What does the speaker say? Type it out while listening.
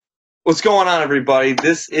What's going on, everybody?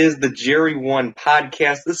 This is the Jerry One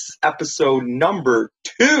Podcast. This is episode number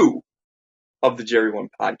 2 of the Jerry One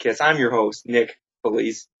Podcast. I'm your host, Nick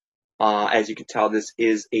Felice. As you can tell, this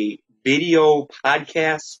is a video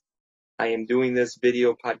podcast. I am doing this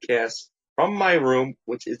video podcast from my room,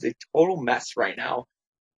 which is a total mess right now.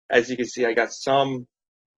 As you can see, I got some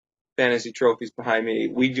fantasy trophies behind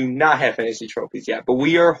me. We do not have fantasy trophies yet, but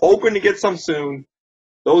we are hoping to get some soon.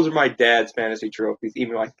 Those are my dad's fantasy trophies,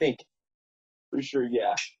 even though I think, pretty sure,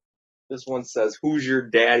 yeah. This one says, "Who's your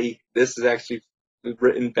daddy?" This is actually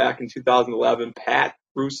written back in 2011. Pat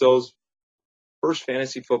Russo's first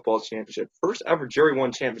fantasy football championship. First ever Jerry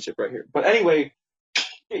One championship right here. But anyway,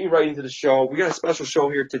 get you right into the show. We got a special show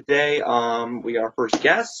here today. We got our first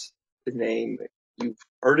guest. His name, you've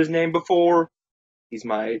heard his name before. He's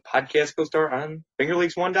my podcast co-star on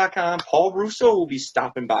FingerLakes1.com. Paul Russo will be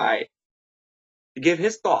stopping by to give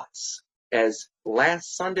his thoughts. As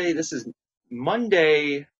last Sunday, this is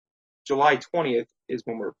Monday, July 20th is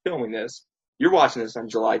when we're filming this. You're watching this on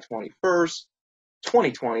July 21st,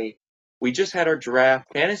 2020. We just had our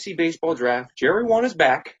draft, fantasy baseball draft. Jerry One is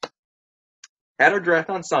back. Had our draft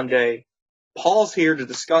on Sunday. Paul's here to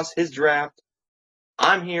discuss his draft.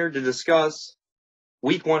 I'm here to discuss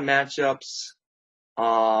week 1 matchups.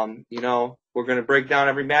 We're going to break down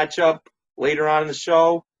every matchup later on in the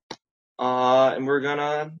show. And we're going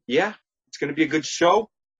to, it's going to be a good show.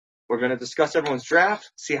 We're going to discuss everyone's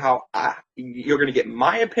draft, see how you're going to get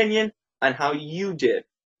my opinion on how you did.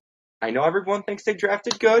 I know everyone thinks they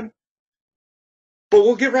drafted good, but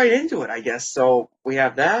we'll get right into it, I guess. So we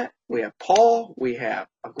have that. We have Paul. We have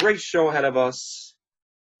a great show ahead of us.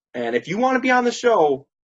 And if you want to be on the show,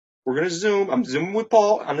 we're going to Zoom. I'm Zooming with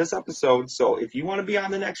Paul on this episode. So if you want to be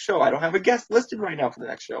on the next show, I don't have a guest listed right now for the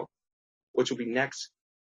next show, which will be next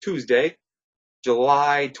Tuesday,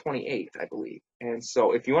 July 28th, I believe. And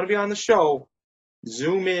so if you want to be on the show,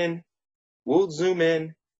 Zoom in. We'll Zoom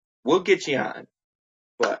in. We'll get you on.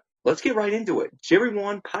 But let's get right into it. Jerry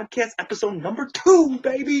One Podcast episode number 2,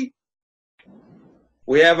 baby.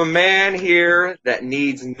 We have a man here that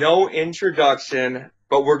needs no introduction,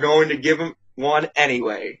 but we're going to give him one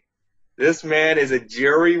anyway. This man is a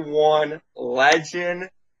Jerry One legend.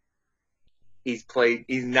 He's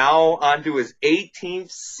now on to his 18th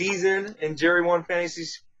season in Jerry One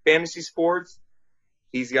Fantasy Sports.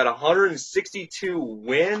 He's got 162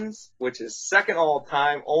 wins, which is second all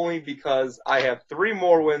time, only because I have 3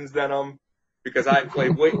 more wins than him, because I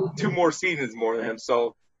played 2 more seasons more than him.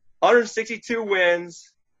 So 162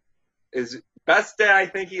 wins. His best stat I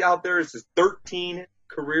think he out there is his 13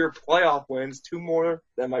 career playoff wins, 2 more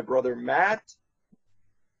than my brother Matt.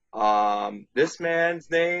 This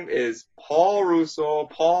man's name is Paul Russo.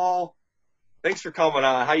 Paul, thanks for coming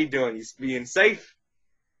on. How you doing? You being safe?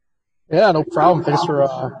 Yeah, no problem. Thanks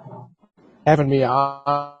for having me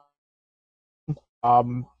on.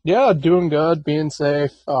 Doing good, being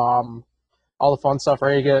safe. All the fun stuff,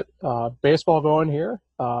 ready to get baseball going here.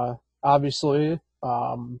 Obviously,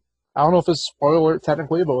 I don't know if it's spoiler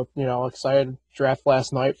technically, but excited draft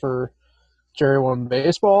last night for Jerry One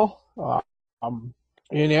baseball.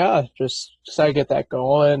 Just excited to get that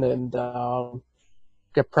going and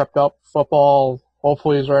get prepped up. Football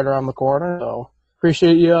hopefully is right around the corner. So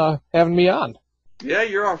appreciate you having me on. Yeah,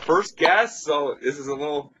 you're our first guest, so this is a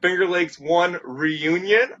little Finger Lakes One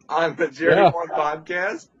reunion on the Jerry One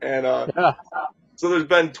podcast. And so there's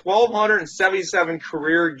been 1,277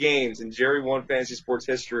 career games in Jerry One Fantasy Sports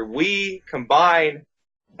history. We combined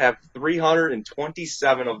have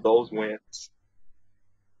 327 of those wins.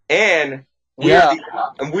 And we are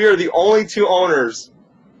the only 2 owners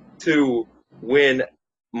to win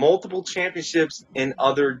multiple championships in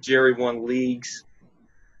other Jerry One leagues.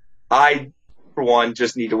 I, for one,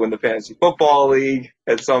 just need to win the Fantasy Football League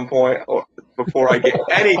at some point before I get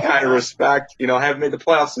any kind of respect. I haven't made the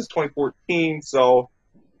playoffs since 2014, so,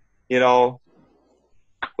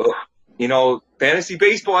 Fantasy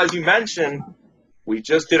Baseball, as you mentioned, we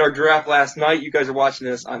just did our draft last night. You guys are watching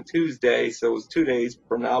this on Tuesday, so it was 2 days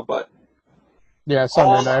from now, but... Yeah,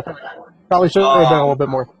 Sunday night. Probably should have been a little bit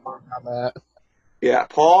more on that. Yeah,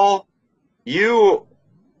 Paul, you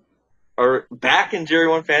are back in Jerry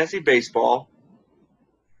One Fantasy Baseball.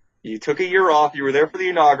 You took a year off. You were there for the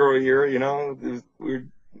inaugural year. You didn't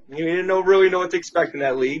really know what to expect in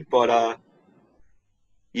that league, but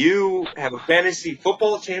you have a fantasy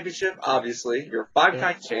football championship, obviously. You're a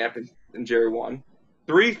 5-time champ in Jerry One.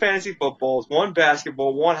 3 fantasy footballs, 1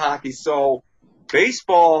 basketball, 1 hockey. So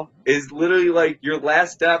baseball is literally like your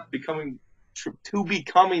last step becoming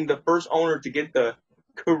the first owner to get the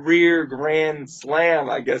career grand slam,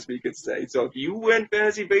 I guess we could say. So if you win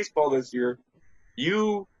fantasy baseball this year,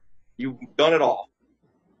 you You've done it all.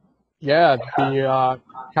 Yeah, the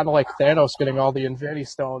kind of like Thanos getting all the Infinity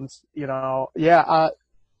Stones.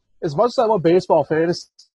 As much as I love baseball,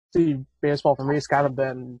 fantasy baseball for me has kind of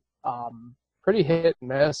been pretty hit and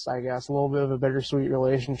miss. I guess a little bit of a bittersweet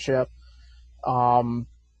relationship. Um,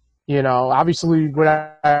 obviously when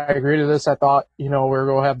I agreed to this, I thought we were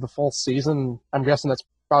going to have the full season. I'm guessing that's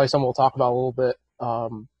probably something we'll talk about a little bit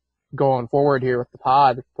going forward here with the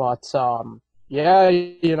pod. But yeah,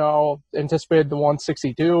 anticipated the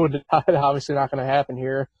 162. Obviously not going to happen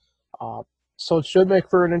here. So it should make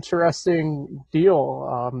for an interesting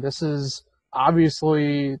deal. This is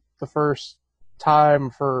obviously the first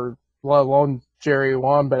time for, let alone Jerry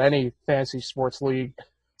One, but any fantasy sports league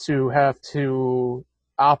to have to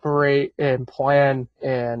operate and plan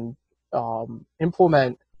and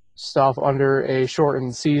implement stuff under a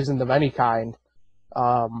shortened season of any kind,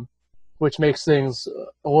 which makes things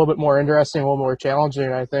a little bit more interesting, a little more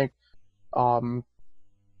challenging, I think.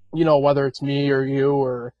 Whether it's me or you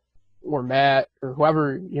or Matt or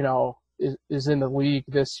whoever, is in the league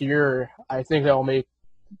this year, I think that'll make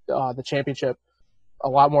the championship a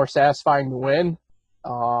lot more satisfying to win.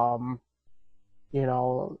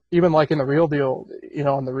 Even like in the real deal,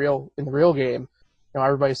 in the real game,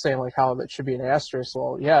 everybody's saying like how it should be an asterisk.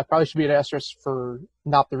 Well, yeah, it probably should be an asterisk for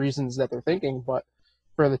not the reasons that they're thinking, but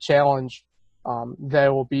for the challenge that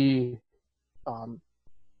will be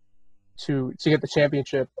to get the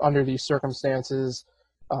championship under these circumstances.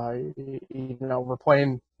 We're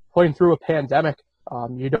playing through a pandemic.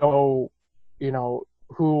 You don't know,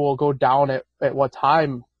 who will go down at what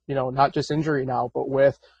time. Not just injury now, but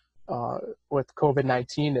with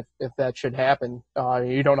COVID-19, if that should happen.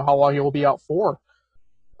 You don't know how long you'll be out for,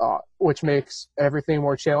 which makes everything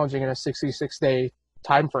more challenging in a 66-day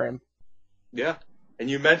time frame. Yeah, and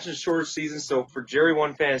you mentioned short season. So for Jerry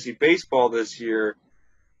One Fantasy Baseball this year,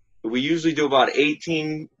 we usually do about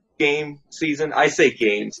 18-game season. I say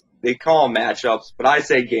games. They call them matchups, but I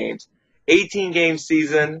say games. 18-game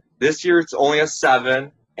season. This year it's only a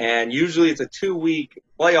 7, and usually it's a 2-week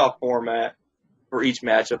playoff format for each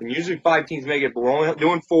matchup. And usually 5 teams make it, but we're only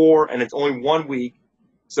doing 4, and it's only 1 week.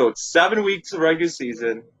 So it's 7 weeks of regular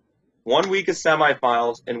season, 1 week of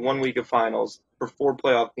semifinals, and 1 week of finals for 4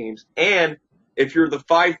 playoff teams. And if you're the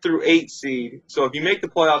 5 through 8 seed, so if you make the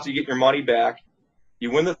playoffs, you get your money back.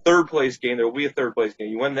 You win the third place game, there will be a third place game.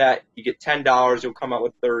 You win that, you get $10, you'll come out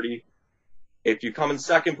with 30. If you come in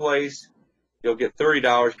second place, you'll get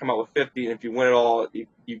 $30, come out with 50, and if you win it all, you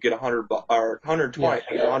get 100 or 120,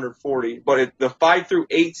 you get 140. But the 5 through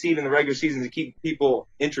 8 seed in the regular season to keep people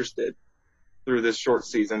interested through this short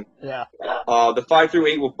season. Yeah. The 5 through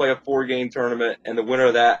 8 will play a 4-game tournament, and the winner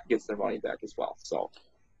of that gets their money back as well.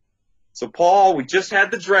 So Paul, we just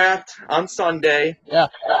had the draft on Sunday. Yeah.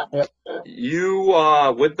 Yep.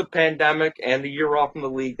 You, with the pandemic and the year off in the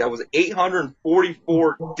league, that was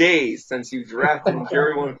 844 days since you drafted in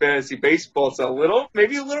Jerry One Fantasy Baseball. So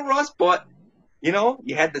maybe a little rust, but, you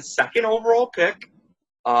had the second overall pick.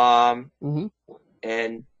 And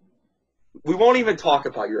we won't even talk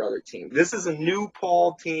about your other team. This is a new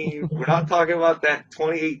Paul team. We're not talking about that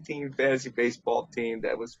 2018 Fantasy Baseball team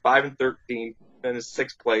that was 5-13, finished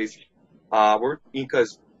 6th place.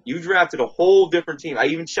 Because you drafted a whole different team. I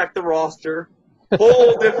even checked the roster.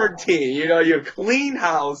 Whole different team. You have clean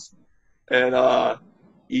house. And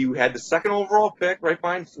you had the second overall pick right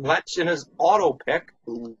behind Fletch in his auto pick,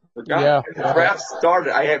 who forgot the draft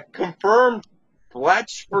started. I have confirmed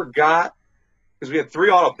Fletch forgot, because we had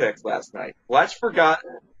 3 auto picks last night. Fletch forgot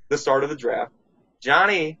the start of the draft.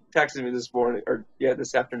 Johnny texted me this morning,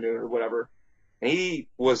 this afternoon or whatever, and he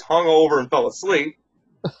was hungover and fell asleep.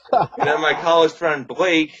 And then my college friend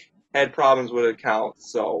Blake had problems with an account.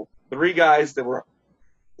 So 3 guys that were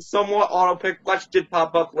somewhat auto-picked. Fletch did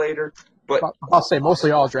pop up later. But I'll say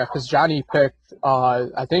mostly all draft, because Johnny picked,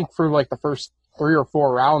 I think through like the first 3 or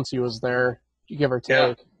 4 rounds he was there, give or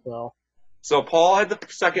take. Yeah. So Paul had the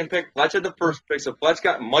second pick. Fletch had the first pick. So Fletch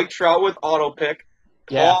got Mike Trout with auto-pick.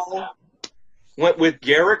 Paul went with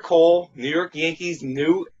Garrett Cole, New York Yankees'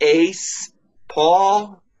 new ace.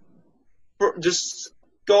 Paul, just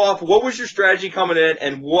go off. What was your strategy coming in,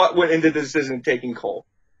 and what went into the decision taking Cole?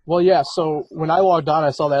 Well, yeah. So when I logged on, I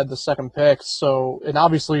saw they had the second pick. So, and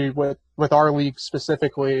obviously with our league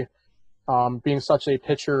specifically, being such a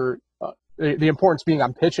pitcher, the importance being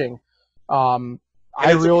on pitching.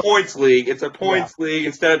 It's a points league. It's a points league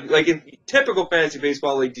instead of like in typical fantasy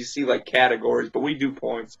baseball league. You see like categories, but we do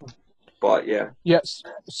points. But yeah. Yes.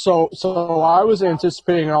 So I was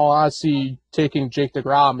anticipating, in all honesty, taking Jake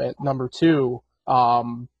DeGrom at number 2.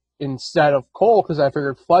 Instead of Cole, because I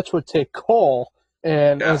figured Fletch would take Cole,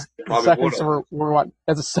 And Yeah, as it the probably would seconds have.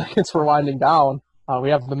 as the seconds were winding down, we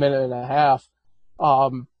have the minute and a half.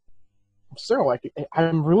 I'm still like,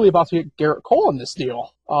 I'm really about to get Garrett Cole in this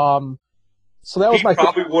deal. So that was He my thing.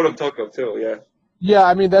 probably would have took him too. Yeah. Yeah,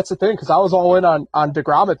 I mean that's the thing because I was all in on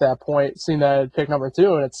Degrom at that point, seeing that I'd pick number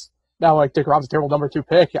two, and it's now like Degrom's a terrible number two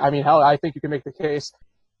pick. I mean, hell, I think you can make the case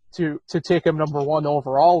to take him number one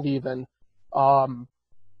overall even. Um,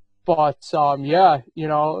 yeah,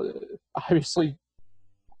 obviously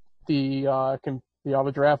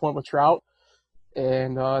the draft went with Trout,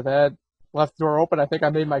 and that left the door open. I think I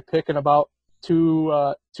made my pick in about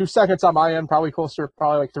 2 seconds on my end, probably closer,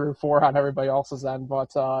 probably like 3 or 4 on everybody else's end.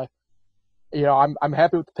 But I'm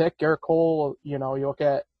happy with the pick. Garrett Cole, you look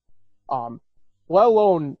at, let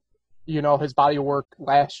alone, his body of work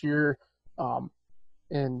last year, and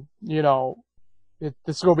this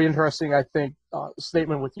is going to be interesting. I think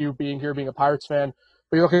statement with you being here, being a Pirates fan,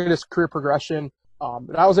 but you look at his career progression.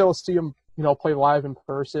 And I was able to see him, play live in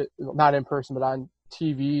person, not in person, but on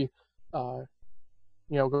TV. Uh,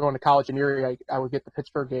 going to college in Erie, I would get the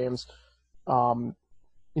Pittsburgh games. Um,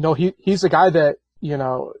 he's a guy that,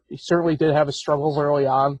 he certainly did have his struggles early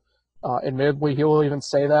on. Admittedly, he'll even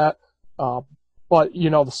say that. Uh, but,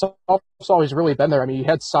 the stuff's always really been there. I mean, he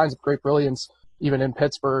had signs of great brilliance even in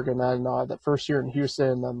Pittsburgh, and then the first year in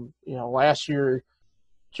Houston, and last year,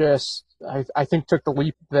 just I think took the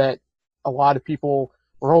leap that a lot of people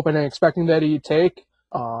were hoping and expecting that he'd take.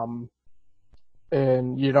 And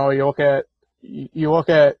you look at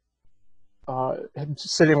him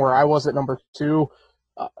sitting where I was at number two.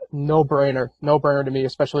 No brainer to me,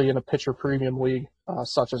 especially in a pitcher premium league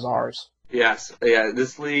such as ours. Yes. Yeah.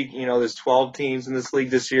 This league, there's 12 teams in this league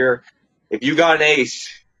this year. If you got an ace,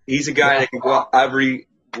 he's a guy Yeah, that can go out every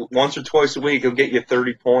once or twice a week. He'll get you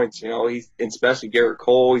 30 points. He's especially Garrett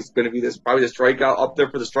Cole. He's going to be probably the strikeout up there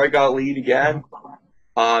for the strikeout lead again.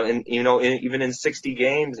 And even in 60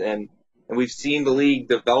 games, and we've seen the league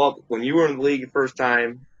develop. When you were in the league the first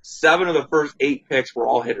time, 7 of the first 8 picks were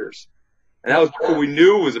all hitters, and that yep. was before we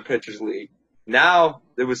knew it was a pitchers league. Now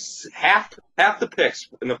there was half the picks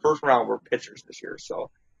in the first round were pitchers this year. So,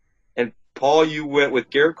 and Paul, you went with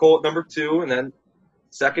Garrett Cole at number 2, and then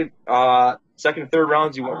second, and third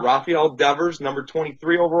rounds you went Rafael Devers, number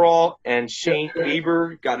 23 overall, and Shane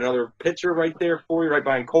Bieber got another pitcher right there for you, right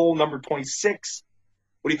behind Cole, number 26.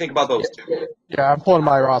 What do you think about those two? Yeah, I'm pulling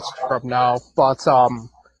my roster up now, but so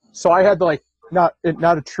I had like not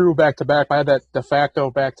a true back to back. I had that de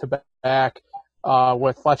facto back to back,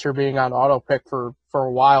 with Fletcher being on auto pick for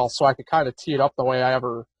a while, so I could kind of tee it up the way I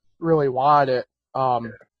ever really wanted it.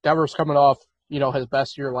 Devers coming off, his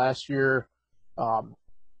best year last year. Um,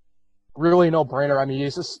 Really no brainer. I mean,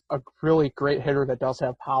 he's just a really great hitter that does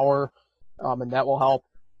have power, and that will help.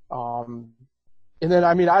 Um, and then,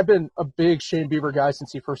 I mean, I've been a big Shane Bieber guy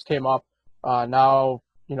since he first came up. Now,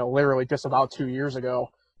 literally just about 2 years ago.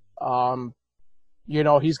 Um,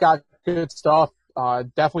 he's got good stuff.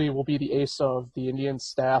 Definitely will be the ace of the Indians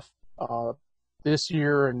staff this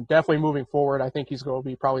year, and definitely moving forward. I think he's going to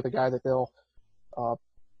be probably the guy that they'll,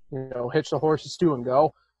 hitch the horses to and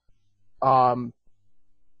go. Um,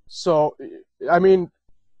 so, I mean,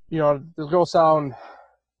 this will sound,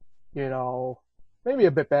 you know, maybe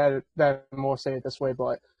a bit bad that we'll say it this way,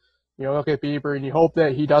 but look at Bieber and you hope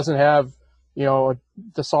that he doesn't have, the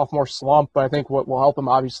sophomore slump. But I think what will help him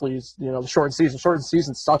obviously is, the shortened season. Shortened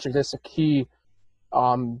season is such a key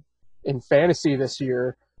in fantasy this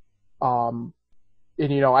year. And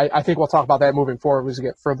I think we'll talk about that moving forward as we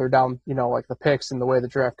get further down, like the picks and the way the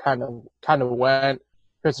draft kind of went,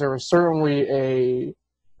 because there was certainly a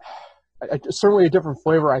different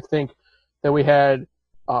flavor, I think, that we had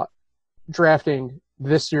drafting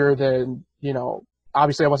this year than,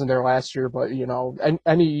 obviously I wasn't there last year, but,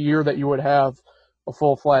 any year that you would have a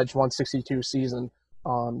full-fledged 162 season,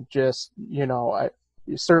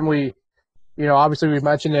 certainly, obviously we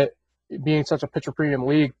mentioned it being such a pitcher premium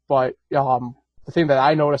league, but the thing that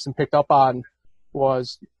I noticed and picked up on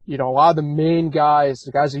was, a lot of the main guys,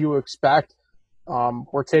 the guys that you would expect,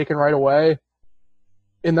 were taken right away.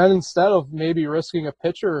 And then instead of maybe risking a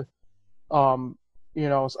pitcher, a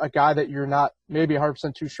guy that you're not maybe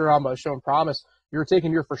 100% too sure on but showing promise, you're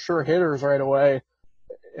taking your for sure hitters right away.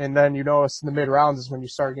 And then it's in the mid rounds is when you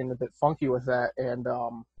start getting a bit funky with that. And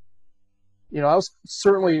that was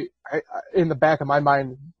certainly in the back of my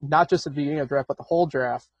mind, not just at the beginning of the draft, but the whole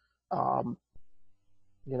draft.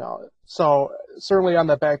 So certainly on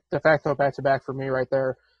the de facto back to back for me right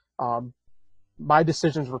there. My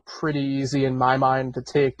decisions were pretty easy in my mind to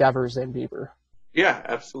take Devers and Bieber. Yeah,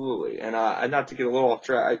 absolutely. And not to get a little off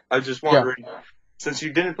track, I was just Yeah. wondering, since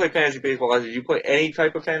you didn't play fantasy baseball, did you play any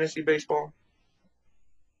type of fantasy baseball?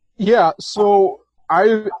 Yeah, so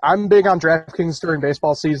I'm big on DraftKings during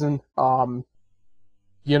baseball season.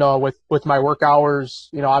 With my work hours,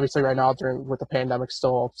 obviously right now during with the pandemic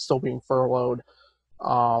still being furloughed.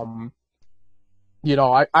 Um,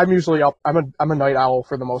 I'm usually up. I'm a night owl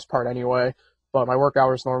for the most part anyway. But my work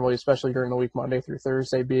hours normally, especially during the week, Monday through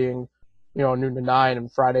Thursday, being noon to 9, and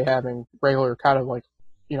Friday having regular kind of like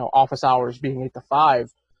office hours being 8 to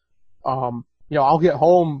 5. I'll get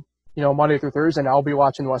home Monday through Thursday, and I'll be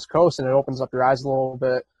watching West Coast, and it opens up your eyes a little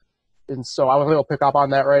bit. And so I was able to pick up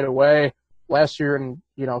on that right away last year, and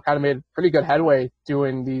kind of made pretty good headway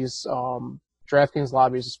doing these DraftKings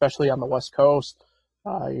lobbies, especially on the West Coast.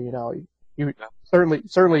 You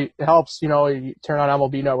certainly it helps. You turn on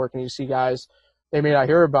MLB Network and you see guys they may not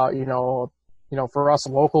hear about. For us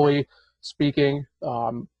locally speaking,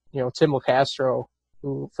 Tim LeCastro,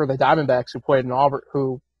 who for the Diamondbacks, who played in Auburn,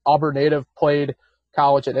 who Auburn native, played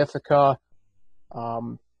college at Ithaca.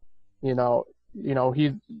 Um, you know,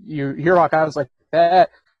 you hear about guys like that,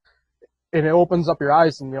 and it opens up your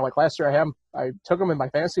eyes. And like last year, I took him in my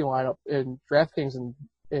fantasy lineup in DraftKings and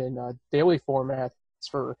in daily formats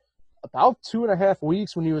for about 2.5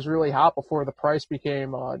 weeks when he was really hot before the price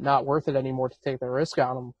became not worth it anymore to take the risk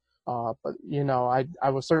on him. But I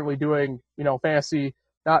was certainly doing fantasy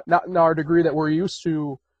not in our degree that we're used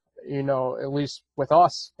to, at least with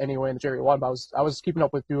us anyway in the Jerry One. But I was keeping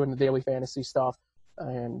up with doing the daily fantasy stuff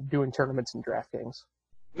and doing tournaments in DraftKings.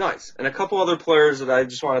 Nice. And a couple other players that I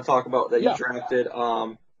just want to talk about that you Yeah, drafted.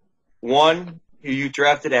 One who you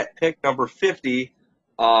drafted at pick number 50,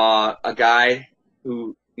 a guy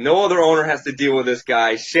who no other owner has to deal with this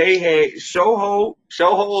guy, Shohei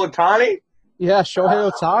Ohtani. yeah,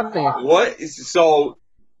 Shohei Ohtani. So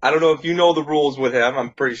I don't know if you know the rules with him.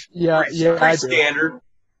 I'm Yeah, yeah, pretty I do. standard.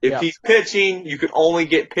 If Yeah, he's pitching, you can only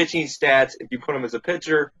get pitching stats if you put him as a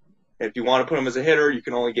pitcher. If you want to put him as a hitter, you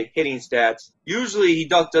can only get hitting stats. Usually he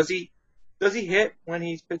does. Does he hit when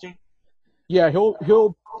he's pitching? yeah,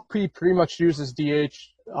 he'll pretty much use his DH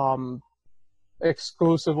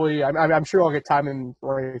exclusively. I'm sure I'll get time in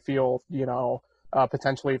right field.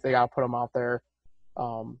 Potentially if they gotta put him out there.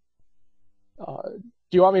 Um,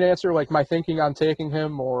 do you want me to answer like my thinking on taking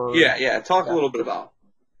him or? Yeah, yeah. Talk a Yeah, little bit about.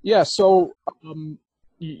 yeah. So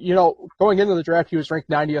going into the draft, he was ranked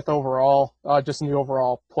 90th overall, just in the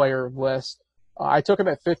overall player list. I took him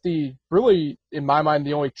at 50. Really, in my mind,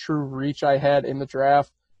 the only true reach I had in the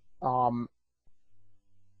draft. Um,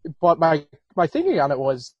 but my thinking on it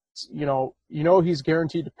was, he's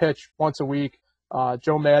guaranteed to pitch once a week.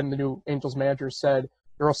 Joe Madden, the new Angels manager, said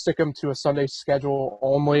they'll stick him to a Sunday schedule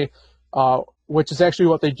only, which is actually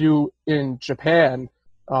what they do in Japan.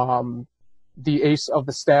 The ace of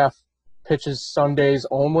the staff pitches Sundays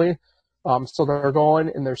only, so they're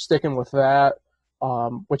going and they're sticking with that,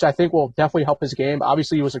 which I think will definitely help his game.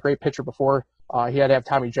 Obviously, he was a great pitcher before. He had to have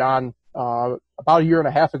Tommy John about a year and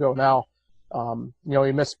a half ago now.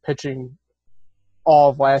 He missed pitching all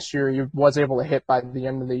of last year. He was able to hit by the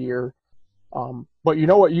end of the year. But you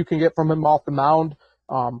know what you can get from him off the mound.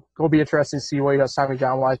 It'll be interesting to see what he does Tommy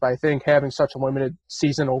John wise. But I think having such a limited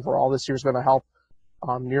season overall this year is going to help.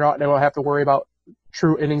 You're not going to have to worry about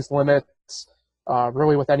true innings limits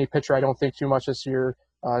really with any pitcher. I don't think too much this year.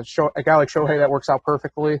 A guy like Shohei, that works out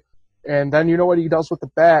perfectly. And then you know what he does with the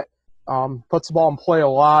bat. Puts the ball in play a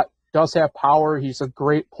lot. Does have power. He's a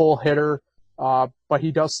great pull hitter. But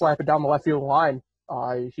he does slap it down the left field line.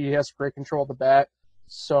 He has great control of the bat.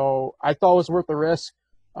 So I thought it was worth the risk.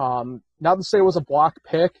 Not to say it was a block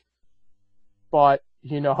pick, but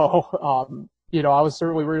I was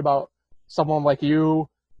certainly worried about someone like you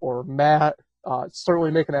or Matt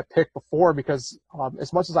certainly making that pick before because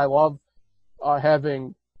as much as I love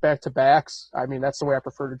having back to backs, I mean that's the way I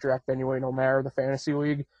prefer to draft anyway, no matter the fantasy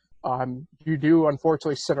league. You do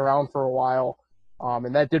unfortunately sit around for a while,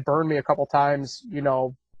 and that did burn me a couple times.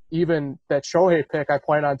 Even that Shohei pick, I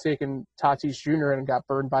planned on taking Tatis Jr. and got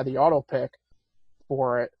burned by the auto pick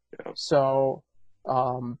for it. Yeah. So,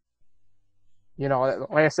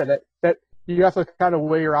 like I said, that you have to kind of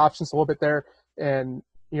weigh your options a little bit there. And,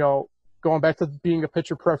 going back to being a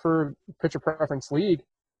pitcher preference league,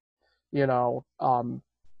 you know, um,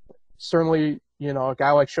 certainly, a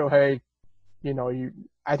guy like Shohei,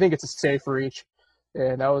 I think it's a safe reach.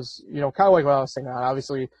 And that was, kind of like what I was saying.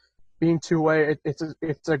 Obviously, being two-way,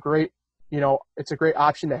 it's a great, it's a great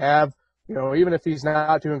option to have. Even if he's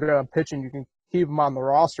not doing good on pitching, you can keep him on the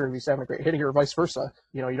roster if he's having a great hitting or vice versa.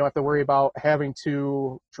 You don't have to worry about having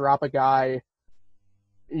to drop a guy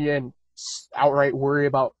and outright worry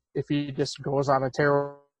about if he just goes on a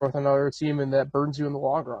tear with another team and that burns you in the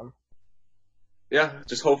long run. Yeah,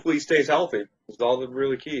 just hopefully he stays healthy. That's all that's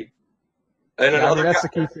really key. And Yeah, I another mean, that's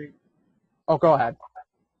guy, the key thing. Oh, go ahead.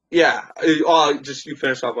 yeah. Just you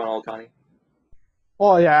finish up on Ohtani.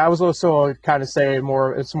 Well, yeah, I was also kind of saying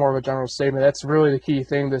more. It's more of a general statement. That's really the key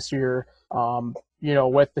thing this year.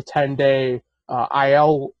 With the 10-day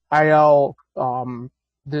IL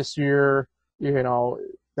this year,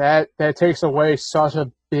 that takes away such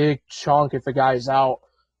a big chunk if the guy's out,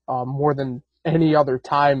 more than any other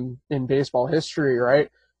time in baseball history. Right?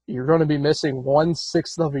 You're going to be missing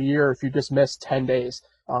 1/6 of a year if you just miss 10 days.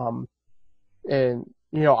 And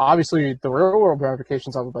obviously the real world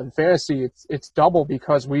ramifications of it, but in fantasy, it's double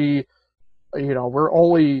because we're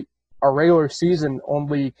only our regular season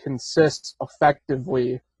only consists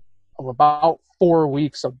effectively of about 4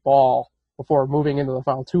 weeks of ball before moving into the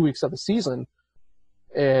final 2 weeks of the season,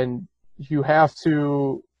 and you have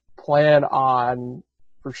to plan on,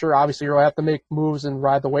 for sure. Obviously, you'll have to make moves and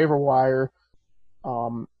ride the waiver wire,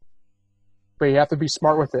 but you have to be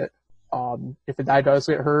smart with it. If a guy does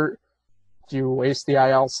get hurt, do you waste the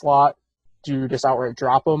IL slot? Do you just outright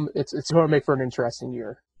drop him? It's going to make for an interesting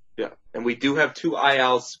year. Yeah, and we do have 2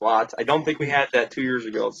 IL spots. I don't think we had that 2 years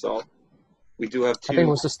ago, so we do have 2. I think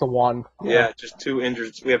it was just the one. Yeah, just 2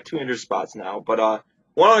 injured. We have 2 injured spots now. But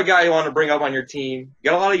one other guy you want to bring up on your team. You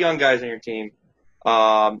got a lot of young guys on your team.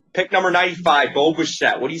 Pick number 95, Bo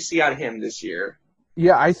Bichette. What do you see out of him this year?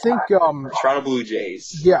 Yeah, I think Toronto Blue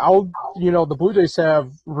Jays. Yeah, the Blue Jays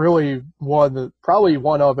have really probably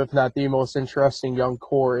one of, if not the most interesting young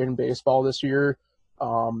core in baseball this year.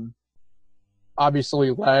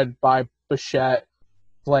 Obviously led by Bichette,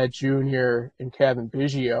 Vlad Jr., and Kevin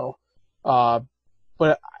Biggio. But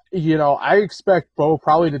I expect Bo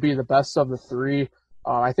probably to be the best of the three.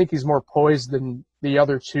 I think he's more poised than the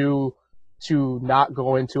other two to not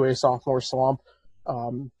go into a sophomore slump.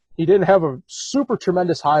 He didn't have a super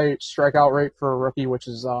tremendous high strikeout rate for a rookie, which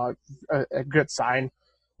is a good sign.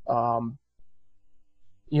 My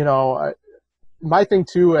thing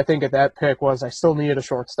too, I think at that pick was I still needed a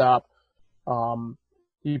shortstop.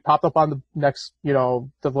 He popped up on the next, the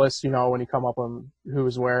list, when he come up on who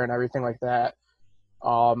was where and everything like that.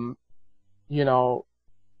 I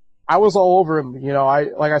was all over him.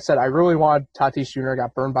 Like I said, I really wanted Tatis Jr. I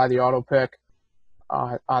got burned by the auto pick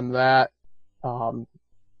on that. A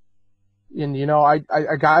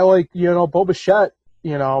guy like, Bo Bichette,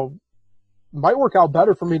 might work out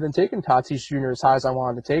better for me than taking Tatis Jr. as high as I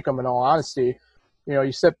wanted to take him, in all honesty.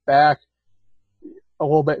 You sit back a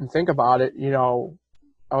little bit and think about it. I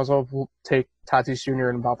was able to take Tatis Jr.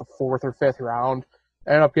 in about the 4th or 5th round.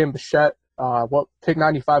 I ended up getting Bichette. Pick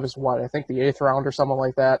 95 is what? I think the 8th round or something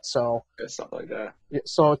like that. So Yeah, something like that.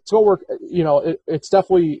 So it's going to work. It's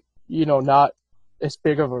definitely, not as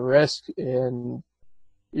big of a risk. And,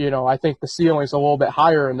 I think the ceiling's a little bit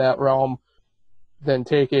higher in that realm than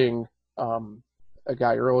taking a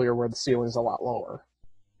guy earlier where the ceiling's a lot lower.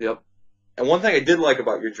 Yep. And one thing I did like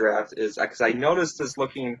about your draft is because I noticed this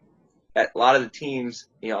looking at a lot of the teams,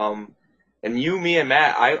 and you, me, and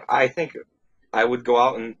Matt, I think I would go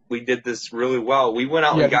out and we did this really well. We went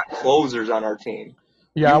out and got closers on our team.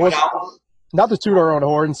 Yeah, not to toot our own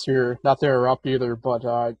horns here, not to interrupt either, but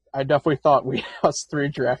I definitely thought us three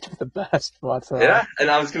drafted the best. But yeah,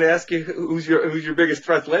 and I was going to ask you who's your biggest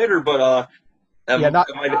threat later, but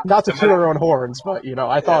not to toot our own horns, but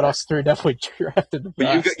I thought us three definitely drafted the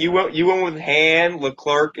best. But you went with Hand,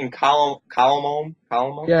 Leclerc, and Colomé.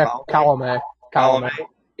 Yeah, Colomé.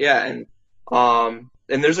 Yeah, and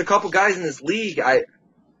there's a couple guys in this league. I'll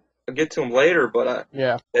get to them later, but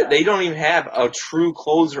they don't even have a true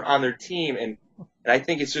closer on their team, and I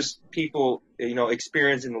think it's just people,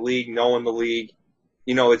 experience in the league, knowing the league.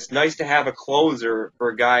 It's nice to have a closer for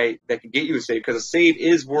a guy that can get you a save, because a save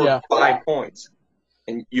is worth 5 points,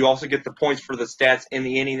 and you also get the points for the stats in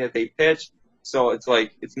the inning that they pitch. So it's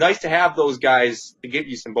nice to have those guys to give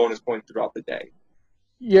you some bonus points throughout the day.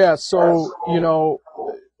 Yeah, so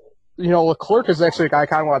Leclerc is actually a guy I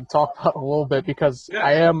kind of want to talk about a little bit, because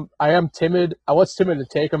I am timid. I was timid to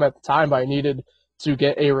take him at the time, but I needed to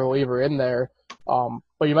get a reliever in there.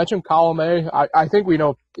 But you mentioned Colomé. I think we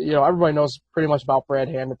know, everybody knows pretty much about Brad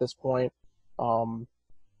Hand at this point.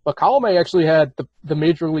 But Colomé actually had the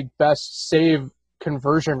major league best save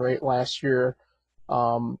conversion rate last year,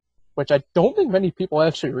 which I don't think many people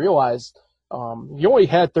actually realized. He only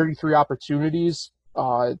had 33 opportunities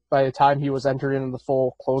by the time he was entered into the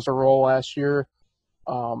full closer role last year.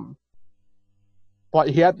 But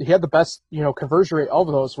he had the best, conversion rate of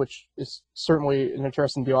those, which is certainly an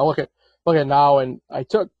interesting deal. I look at now, and I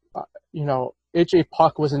took, AJ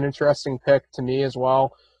Puck was an interesting pick to me as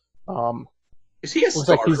well. Is he a starter? Looks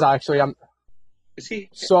like he's actually Is he?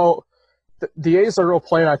 So the A's are real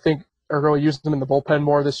playing, I think, are going to use him in the bullpen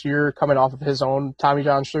more this year, coming off of his own Tommy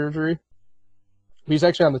John surgery. He's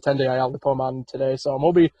actually on the 10-day IL. They put him on today, so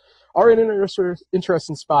Moby are in an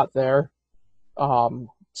interesting spot there. But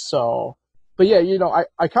yeah,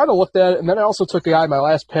 I kind of looked at it, and then I also took a guy, my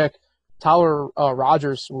last pick, Tyler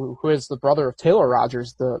Rogers, who is the brother of Taylor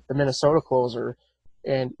Rogers, the Minnesota closer,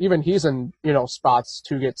 and even he's in spots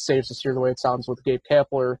to get saves this year, the way it sounds with Gabe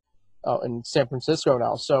Kapler in San Francisco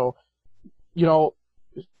now. So it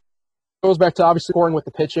goes back to obviously scoring with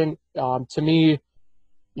the pitching. To me,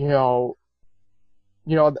 a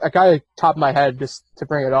guy top of my head, just to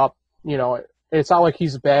bring it up, it's not like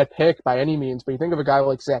he's a bad pick by any means, but you think of a guy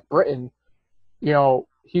like Zach Britton,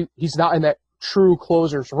 he's not in that true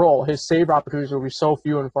closer's role. His save opportunities will be so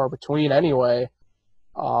few and far between anyway.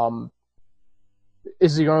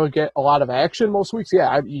 Is he going to get a lot of action most weeks?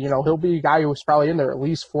 Yeah, he'll be a guy who's probably in there at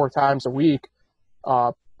least 4 times a week.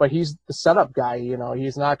 But he's the setup guy.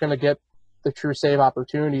 He's not going to get the true save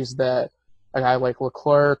opportunities that a guy like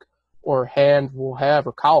Leclerc or Hand will have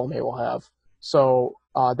or Colomé will have. So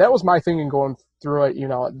that was my thinking going through it.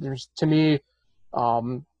 There's to me,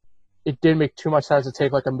 it didn't make too much sense to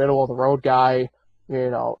take like a middle of the road guy.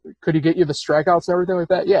 Could he get you the strikeouts and everything like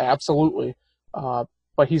that? Yeah, absolutely.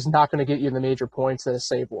 But he's not going to get you the major points that a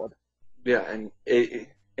save would. Yeah,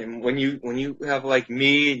 and when you have like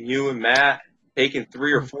me and you and Matt taking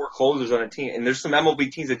 3 or 4 closers on a team, and there's some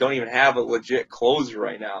MLB teams that don't even have a legit closer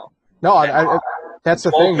right now. No, that's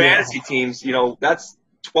the thing. Fantasy teams, that's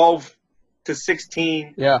 12 to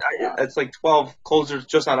 16. Yeah, that's like 12 closers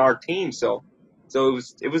just on our team. So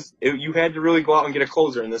you had to really go out and get a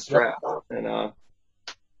closer in this draft. And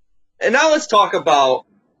now let's talk about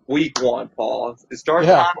week 1, Paul. It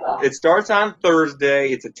starts on Thursday.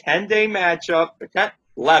 It's a 10-day matchup.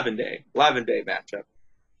 11-day matchup.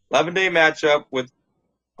 11-day matchup with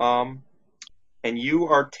and you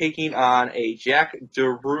are taking on a Jack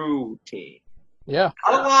DeRue team. Yeah.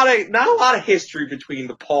 Not a lot of history between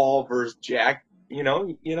the Paul versus Jack.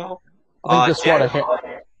 I think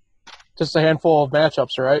just a handful of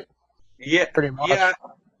matchups, right? Yeah, pretty much. Yeah.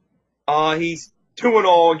 He's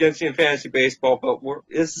 2-0 against you in fantasy baseball, but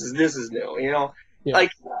this is new. Yeah.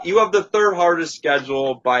 Like you have the 3rd hardest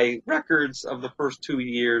schedule by records of the first 2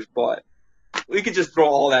 years, but we could just throw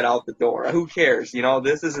all that out the door. Who cares?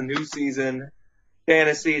 This is a new season,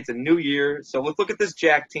 fantasy. It's a new year. So let's look at this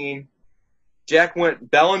Jack team. Jack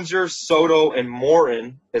went Bellinger, Soto, and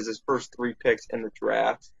Morton as his first 3 picks in the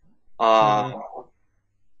draft.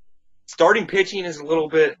 Starting pitching is a little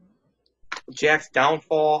bit Jack's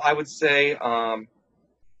downfall, I would say.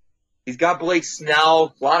 He's got Blake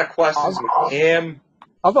Snell. A lot of questions with him.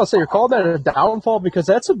 I was about to say, you're calling that a downfall because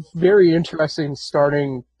that's a very interesting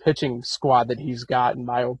starting pitching squad that he's got, in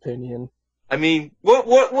my opinion. I mean,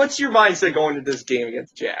 what's your mindset going into this game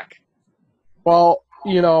against Jack? Well,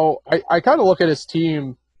 I kind of look at his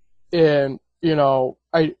team, and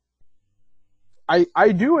I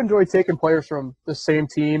do enjoy taking players from the same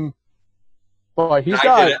team, but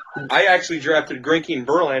I actually drafted Greinke and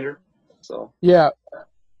Verlander, so yeah,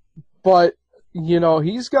 but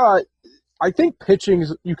he's got. I think pitching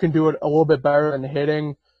you can do it a little bit better than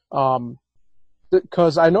hitting,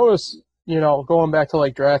 because I noticed going back to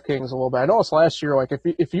like DraftKings a little bit. I noticed last year, like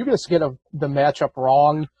if you just get the matchup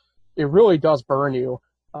wrong, it really does burn you.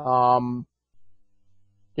 For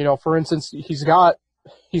instance, he's got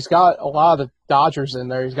a lot of the Dodgers in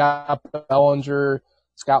there. He's got Bellinger,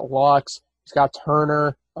 he's got Lux, he's got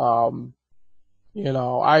Turner. Not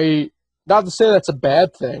to say that's a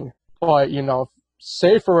bad thing, but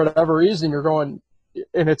say for whatever reason you're going,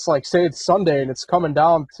 and it's like, say it's Sunday and it's coming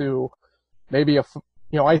down to maybe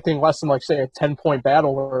anything less than like say a 10-point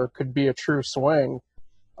battle, or it could be a true swing.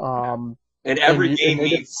 And every game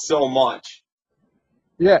means so much.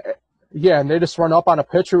 Yeah, and they just run up on a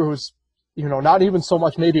pitcher who's, not even so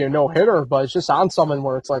much maybe a no-hitter, but it's just on someone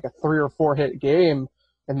where it's like a 3 or 4 hit game,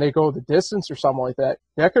 and they go the distance or something like that.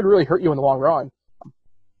 That could really hurt you in the long run.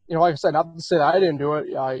 Like I said, not to say that I didn't do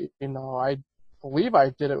it. I believe I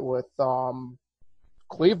did it with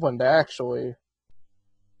Cleveland, actually.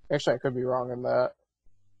 Actually, I could be wrong in that.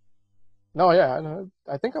 No, yeah,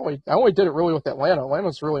 I think I only did it really with Atlanta.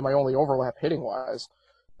 Atlanta's really my only overlap hitting-wise.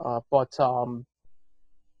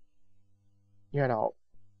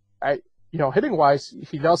 Hitting-wise,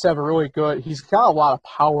 he does have a really good – he's got a lot of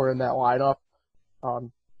power in that lineup.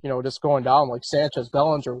 Just going down like Sanchez,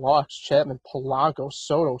 Bellinger, Lux, Chapman, Polanco,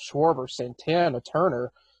 Soto, Schwarber, Santana,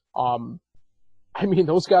 Turner.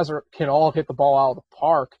 Those guys can all hit the ball out of the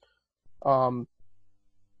park.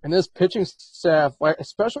 And this pitching staff,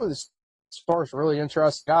 especially this star's really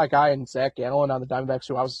interesting. Got a guy in Zach Gallen on the Diamondbacks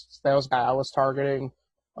that was a guy I was targeting.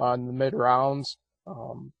 in the mid rounds.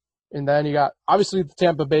 And then you got obviously the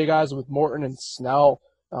Tampa Bay guys with Morton and Snell.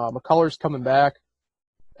 McCullers coming back.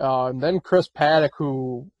 And then Chris Paddock,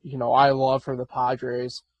 who, I love for the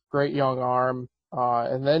Padres. Great young arm.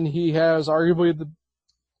 And then he has arguably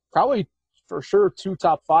probably for sure 2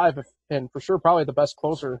 top 5, and for sure probably the best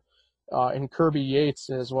closer in Kirby Yates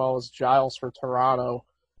as well as Giles for Toronto.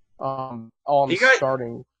 All in the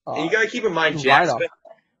starting. And you got to keep in mind, lineup.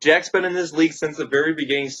 Jack's been in this league since the very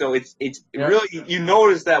beginning, so it's Yep. really, you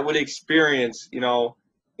notice that with experience.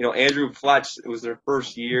 Andrew Fletch, it was their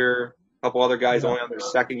first year. A couple other guys only on their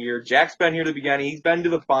second year. Jack's been here to the beginning. He's been to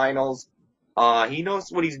the finals. He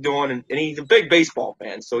knows what he's doing, and he's a big baseball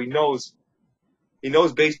fan, so he knows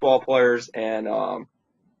baseball players. And I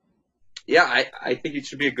think it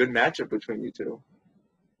should be a good matchup between you two.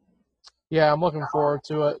 Yeah, I'm looking forward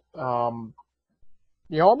to it. I'm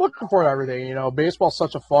looking forward to everything. Baseball's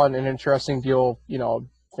such a fun and interesting deal,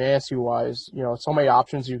 fantasy-wise. So many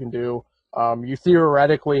options you can do. You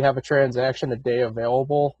theoretically have a transaction a day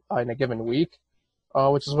available in a given week,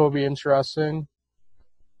 which is what will be interesting.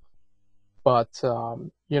 But,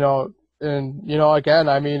 again,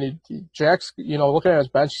 Jack's, looking at his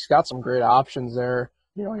bench, he's got some great options there.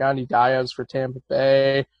 Yandy Diaz for Tampa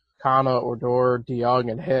Bay, Kana, Odor,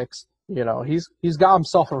 DeYoung, and Hicks. He's got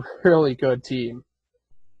himself a really good team.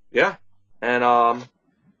 Yeah. And I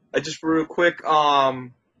just real quick,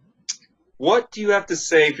 what do you have to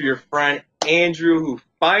say for your friend Andrew, who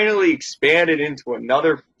finally expanded into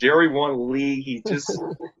another Jerry One league? He just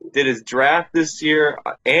did his draft this year.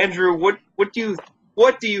 Andrew, what do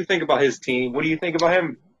you think about his team? What do you think about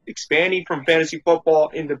him expanding from fantasy football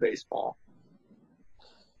into baseball?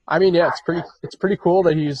 It's pretty cool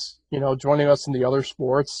that he's, joining us in the other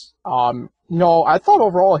sports. I thought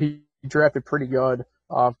overall he drafted pretty good.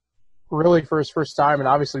 Really for his first time, and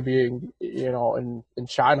obviously being, in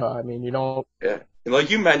China. Yeah. And like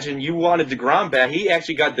you mentioned, you wanted DeGrom back. He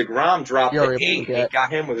actually got DeGrom dropped at 8 and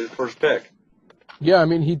got him with his first pick. Yeah,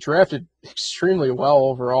 he drafted extremely well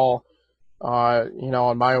overall.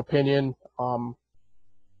 In my opinion,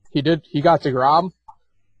 he got DeGrom,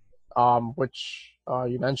 which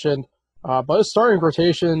you mentioned. But his starting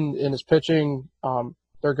rotation and his pitching,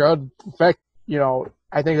 they're good. In fact,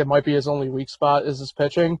 I think that might be his only weak spot is his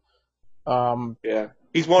pitching. Yeah,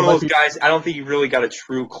 he's one of those guys. I don't think he really got a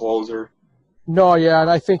true closer. No, yeah,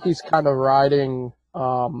 and I think he's kind of riding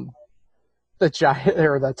the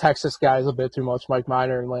Texas guys a bit too much, Mike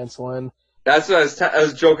Minor and Lance Lynn. That's what I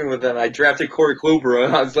was joking with them. I drafted Corey Kluber,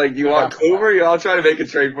 and I was like, "Do you want Kluber? I'll try to make a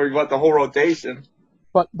trade for you. You want the whole rotation?"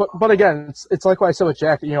 But again, it's like what I said with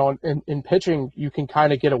Jack. In pitching, you can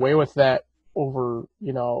kind of get away with that over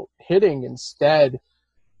hitting instead.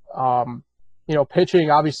 Pitching,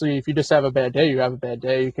 obviously, if you just have a bad day, you have a bad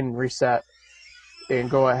day. You can reset and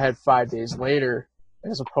go ahead 5 days later,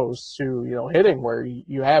 as opposed to, hitting where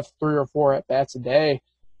you have 3 or 4 at-bats a day.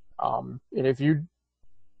 And if you're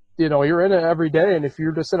in it every day, and if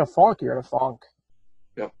you're just in a funk, you're in a funk.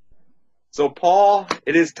 Yep. So, Paul,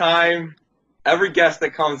 it is time. Every guest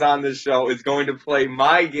that comes on this show is going to play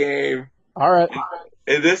my game. All right.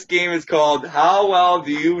 And this game is called How Well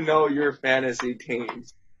Do You Know Your Fantasy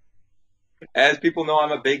Teams? As people know,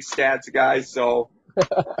 I'm a big stats guy, so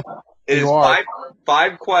it is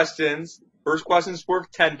five questions. First question is worth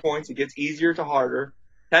 10 points. It gets easier to harder.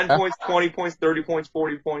 10 points, 20 points, 30 points,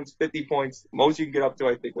 40 points, 50 points. Most you can get up to,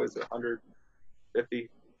 I think, was 150.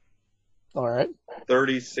 All right.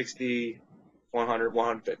 30, 60, 100,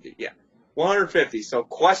 150. Yeah. 150. So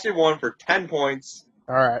question 1 for 10 points.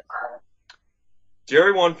 All right.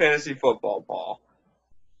 Jerry One Fantasy Football, Paul.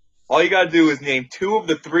 All you got to do is name 2 of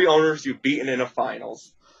the 3 owners you've beaten in the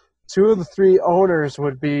finals. 2 of the 3 owners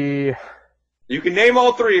would be... You can name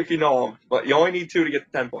all 3 if you know them, but you only need 2 to get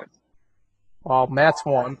the 10 points. Well, Matt's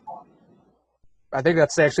one. I think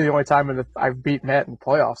that's actually the only time I've beat Matt in the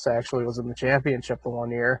playoffs, actually, was in the championship the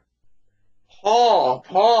one year.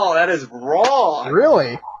 Paul, that is wrong.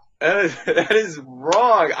 Really? That is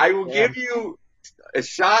wrong. I will give you a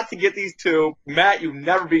shot to get these 2. Matt, you've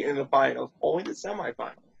never beaten in the finals, only the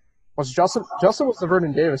semifinals. Was Justin was the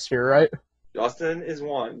Vernon Davis here, right? Justin is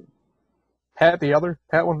 1. Pat won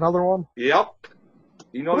another one? Yep.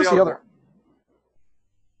 You know Who's the other?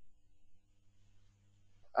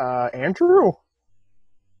 Andrew?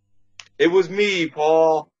 It was me,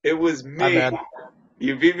 Paul. It was me.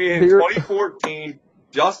 You beat me in 2014,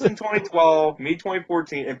 Justin 2012, me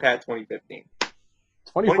 2014, and Pat 2015.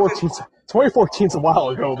 2014's a while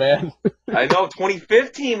ago, man. I know.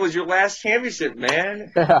 2015 was your last championship,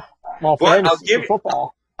 man. Yeah. Well,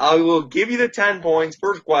 football. I will give you the 10 points.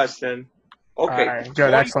 First question. Okay. All right,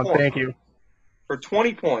 good. Excellent. Points. Thank you. for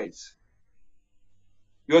 20 points,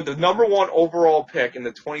 you had the number 1 overall pick in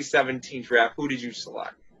the 2017 draft. Who did you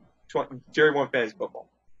select? Jerry won fantasy football.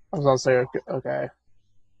 I was gonna say okay.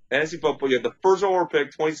 Fantasy football, you had the first overall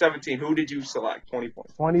pick, 2017. Who did you select? 20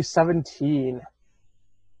 points. 2017.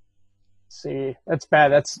 See, that's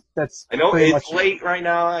bad. That's. I know pretty it's much, late right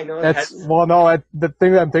now. I know that's well, no. The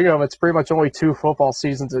thing that I'm thinking of, it's pretty much only 2 football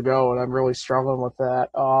seasons ago, and I'm really struggling with that.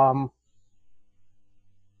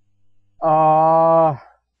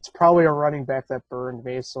 It's probably a running back that burned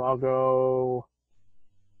me, so I'll go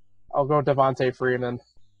Devontae Freeman.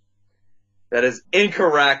 that is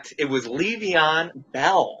incorrect. It was Le'Veon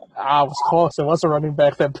Bell. It was close. It was a running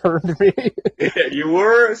back that burned me. You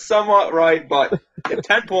were somewhat right, but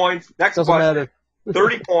 10 points. Next Doesn't question. matter.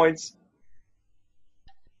 30 points.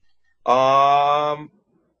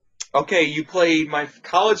 Okay, you played my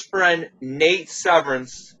college friend Nate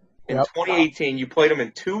Severance in 2018. You played him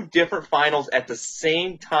in 2 different finals at the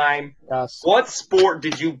same time. Yes. What sport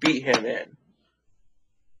did you beat him in?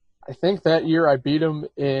 I think that year I beat him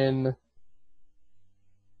in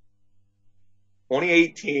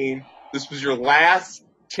 2018. This was your last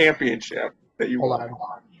championship that you won. Hold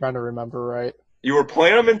on. I'm trying to remember right. You were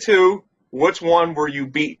playing him in 2. Which one were you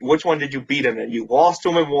beat? Which one did you beat him in? You lost to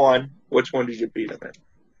him in 1. Which one did you beat him in?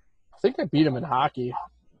 I think I beat him in hockey.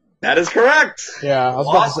 That is correct. Yeah, I was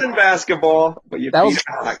lost in basketball, but you beat him in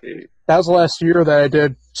hockey. That was last year that I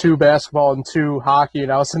did 2 basketball and 2 hockey,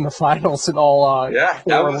 and I was in the finals in all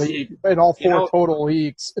 4 total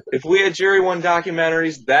leagues. If we had Jerry One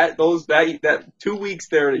documentaries, that 2 weeks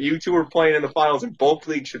there that you two were playing in the finals in both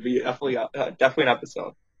leagues should be definitely an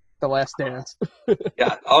episode. The Last Dance.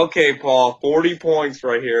 Yeah. Okay, Paul. 40 points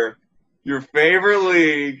right here. Your favorite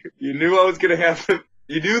league. You knew I was gonna have.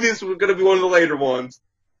 You knew this was gonna be one of the later ones.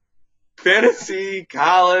 Fantasy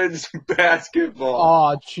college basketball.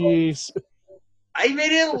 Oh, jeez. I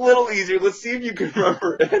made it a little easier. Let's see if you can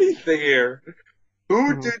remember anything here.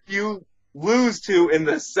 Who did you lose to in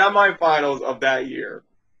the semifinals of that year?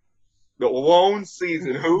 The lone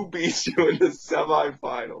season. Who beat you in the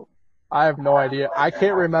semifinals? I have no idea. I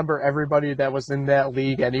can't remember everybody that was in that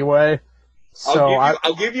league anyway. So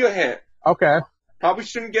I'll give you a hint. Okay. Probably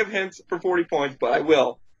shouldn't give hints for 40 points, but I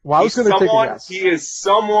will. Well, I was going to take a guess. He is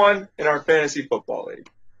someone in our fantasy football league.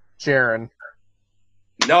 Jaron.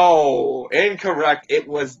 No, incorrect. It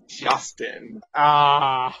was Justin.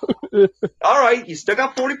 All right, you still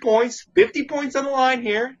got 40 points. 50 points on the line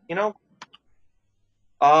here. You know.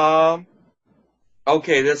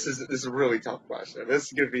 Okay, this is a really tough question.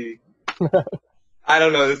 This is gonna be. I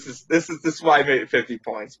don't know. This is why I made it 50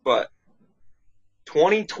 points. But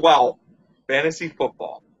 2012 fantasy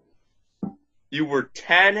football. You were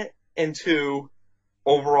 10-2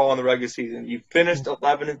 overall in the regular season. You finished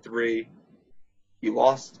 11-3. You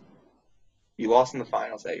lost in the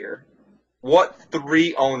finals that year. What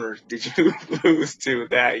 3 owners did you lose to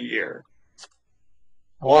that year?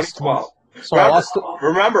 2012. So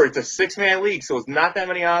remember, it's a 6-man league, so it's not that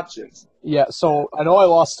many options. Yeah, so I know I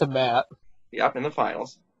lost to Matt. Yep, in the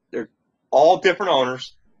finals. They're all different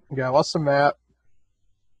owners. Yeah, I lost to Matt.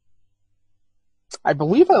 I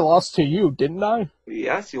believe I lost to you, didn't I?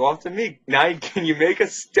 Yes, you lost to me. Now, can you make a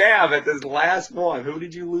stab at this last one? Who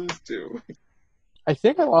did you lose to? I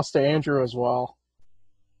think I lost to Andrew as well.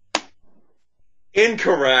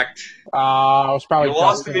 Incorrect. I was probably you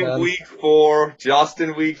lost to me in week 4,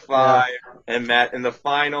 Justin week 5, and Matt in the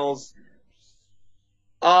finals.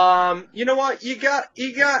 You know what? You got.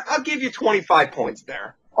 I'll give you 25 points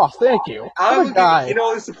there. Oh, thank you. What a guy.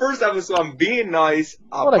 It's the first episode. I'm being nice.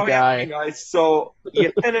 What a guy. Nice. So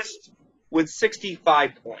you finished with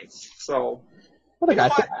 65 points. So what a guy.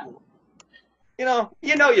 You know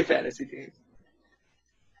your fantasy teams.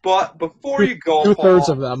 But before you go, 2/3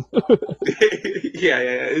 of them.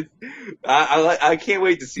 yeah. I can't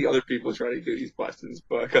wait to see other people try to do these questions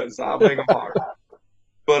because I'll make them hard.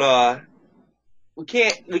 But we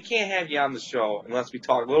can't have you on the show unless we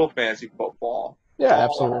talk a little fantasy football. Yeah,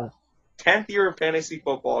 absolutely. 10th year of fantasy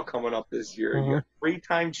football coming up this year. You're a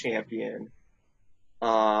 3-time champion.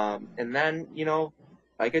 And then,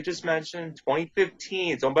 like I just mentioned,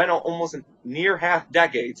 2015. It's been almost a near half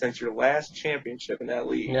decade since your last championship in that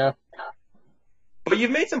league. Yeah. But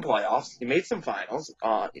you've made some playoffs. You made some finals.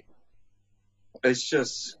 It's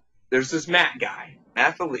just, there's this Matt guy,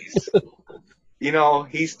 Matt Felice.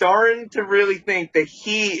 He's starting to really think that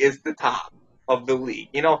he is the top of the league.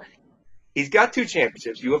 He's got 2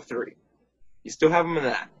 championships. You have 3. You still have him in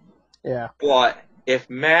that. Yeah. But if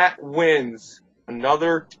Matt wins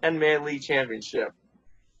another 10-man league championship,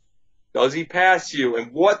 does he pass you?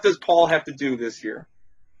 And what does Paul have to do this year?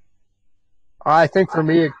 I think for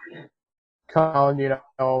me, it come,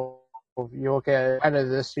 you look at the end of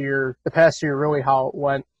this year, the past year, really how it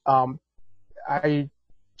went. I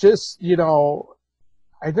just,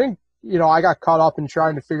 I think, I got caught up in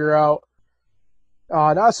trying to figure out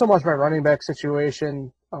not so much my running back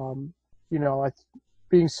situation, it's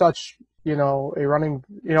being such, a running,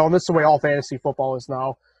 and this is the way all fantasy football is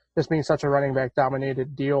now, just being such a running back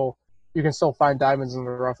dominated deal. You can still find diamonds in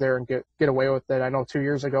the rough there and get away with it. I know 2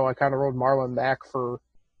 years ago I kind of rode Marlon Mack for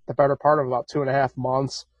the better part of about 2.5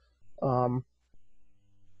 months.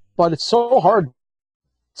 But it's so hard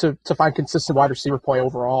to find consistent wide receiver play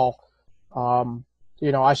overall.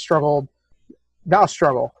 I struggled, now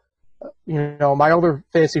struggle. My other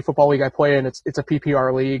fantasy football league I play in, it's a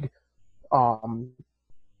PPR league.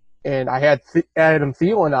 And I had Adam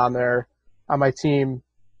Thielen on there on my team.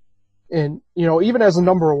 And, even as a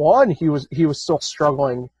number one, he was still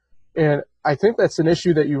struggling. And I think that's an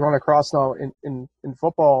issue that you run across now in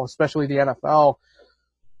football, especially the NFL,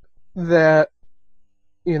 that,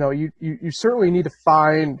 you certainly need to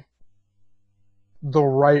find the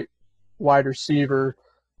right wide receiver,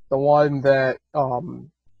 the one that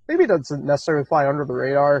maybe doesn't necessarily fly under the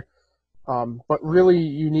radar, but really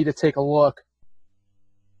you need to take a look,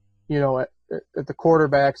 at the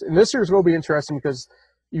quarterbacks. And this year's will be interesting because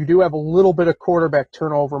you do have a little bit of quarterback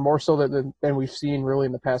turnover, more so than we've seen really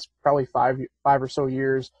in the past probably five or so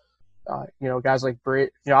years. Guys like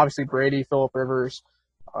Brady, obviously Brady, Phillip Rivers,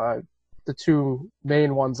 the two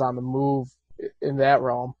main ones on the move in that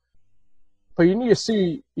realm. But you need to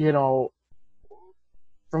see, from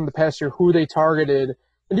the past year who they targeted,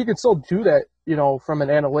 and you can still do that, from an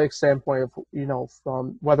analytics standpoint of,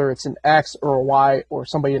 from whether it's an X or a Y or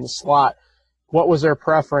somebody in the slot, what was their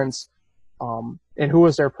preference, and who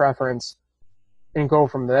was their preference, and go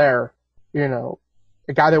from there. A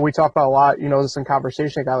guy that we talk about a lot, this in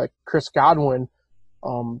conversation, a guy like Chris Godwin,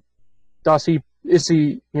 is he,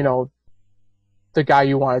 the guy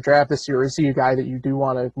you want to draft this year? Is he a guy that you do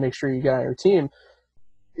want to make sure you get on your team?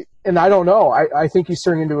 And I don't know. I think he's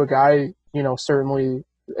turning into a guy, certainly,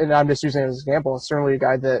 and I'm just using it as an example, certainly a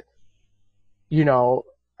guy that,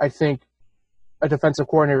 I think a defensive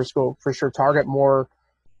coordinator will for sure target more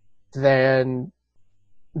than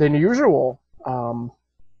usual.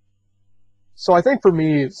 So I think for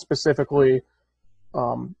me specifically,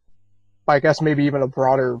 I guess maybe even a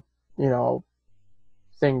broader,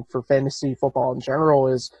 thing for fantasy football in general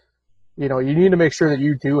is, you need to make sure that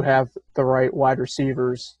you do have the right wide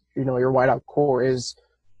receivers. Your wideout core is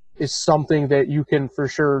something that you can for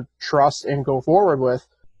sure trust and go forward with.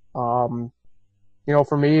 For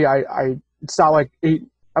me, it's not like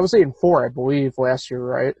I was 8-4, I believe, last year,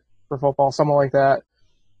 right, for football, something like that.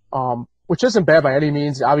 Which isn't bad by any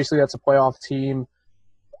means. Obviously, that's a playoff team.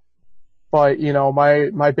 But,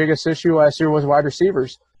 my biggest issue last year was wide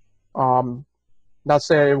receivers. Not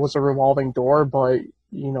say it was a revolving door, but,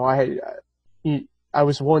 I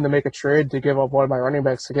was willing to make a trade to give up one of my running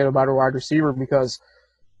backs to get a better wide receiver because,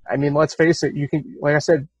 let's face it, you can, like I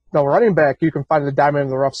said, the running back, you can find the diamond in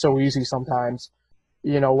the rough so easy sometimes.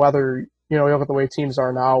 Whether, you look at the way teams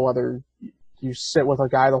are now, whether you sit with a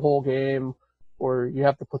guy the whole game, or you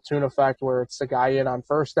have the platoon effect where it's a guy in on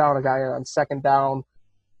first down, a guy in on second down,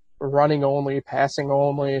 running only, passing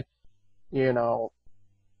only,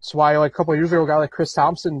 That's why, like, a couple of years ago, a guy like Chris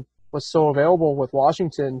Thompson was so available with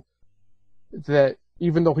Washington that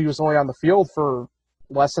even though he was only on the field for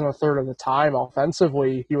less than a third of the time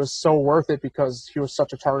offensively, he was so worth it because he was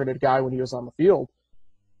such a targeted guy when he was on the field.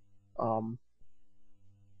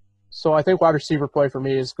 So I think wide receiver play for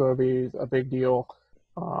me is going to be a big deal.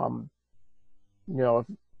 If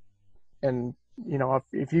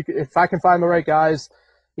I can find the right guys,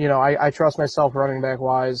 I trust myself running back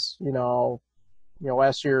wise.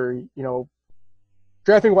 Last year,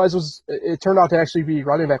 drafting wise it turned out to actually be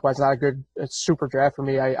running back wise not a super draft for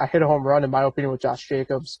me. I hit a home run in my opinion with Josh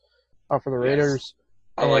Jacobs for the Raiders.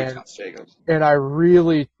 I like Josh Jacobs. And I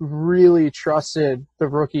really, really trusted the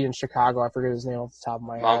rookie in Chicago. I forget his name off the top of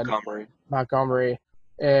my head. Montgomery.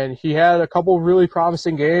 And he had a couple of really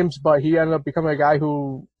promising games, but he ended up becoming a guy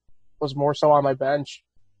who was more so on my bench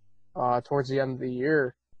towards the end of the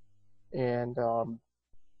year. And,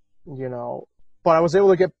 but I was able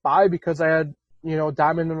to get by because I had,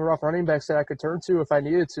 diamond in the rough running backs that I could turn to if I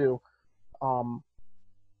needed to.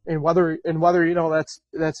 And whether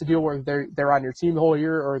that's a deal where they're on your team the whole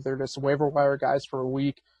year or they're just waiver wire guys for a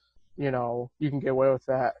week, you can get away with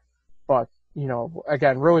that. But,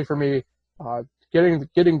 again, really for me,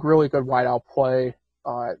 getting really good wideout play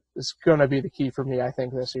is going to be the key for me, I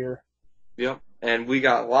think, this year. Yep. And we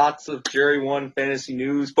got lots of Jerry One fantasy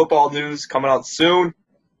news, football news coming out soon.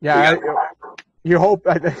 Yeah. you hope,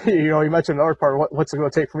 you mentioned another part. What's it going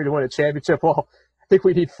to take for me to win a championship? Well, I think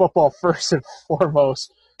we need football first and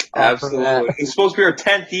foremost for that. Absolutely. It's supposed to be our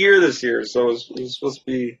 10th year this year, so it's supposed to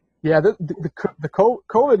be. Yeah, the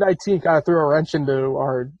COVID-19 kind of threw a wrench into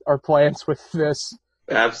our plans with this.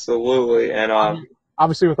 Absolutely. And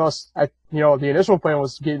Obviously, with us, the initial plan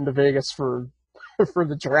was to get into Vegas for for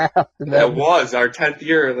the draft, and that then was our 10th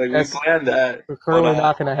year. Like, we that's planned that. But, clearly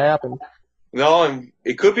not going to happen. no, and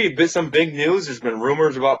it could be some big news. There's been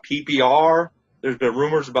rumors about PPR. There's been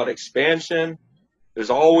rumors about expansion. There's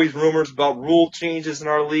always rumors about rule changes in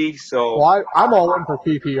our league. So, Well, I'm all in for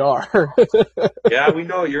PPR. yeah, we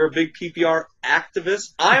know you're a big PPR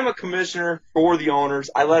activist. I'm a commissioner for the owners.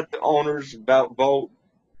 I let the owners vote.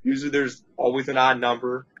 Usually there's always an odd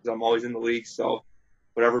number because I'm always in the league. So,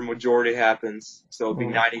 whatever majority happens. So, it'll be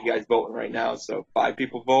 90 guys voting right now. So, 5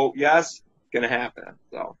 people vote yes, it's going to happen.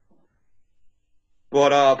 So.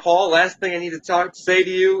 But Paul, last thing I need to say to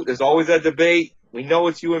you, there's always that debate. We know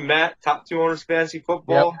it's you and Matt, top 2 owners fantasy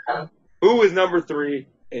football. Yep. Who is number 3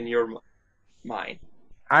 in your mind?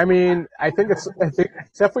 I mean, I think it's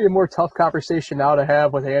definitely a more tough conversation now to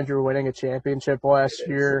have with Andrew winning a championship last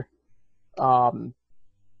year.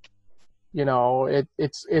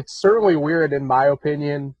 It's certainly weird in my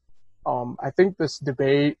opinion. I think this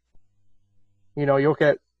debate, you look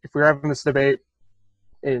at if we were having this debate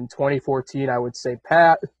in 2014, I would say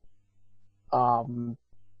Pat.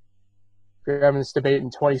 If you're having this debate in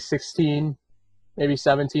 2016, maybe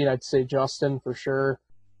 17, I'd say Justin for sure.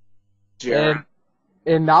 Jaron.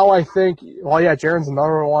 And now I think, well, yeah, Jaron's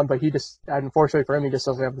another one, but unfortunately for him, he just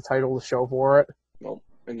doesn't have the title to show for it. Nope,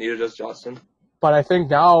 and neither does Justin. But I think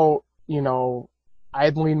now,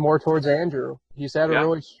 I'd lean more towards Andrew. He's had a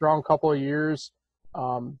really strong couple of years.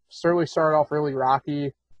 Certainly started off really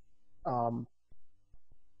rocky. But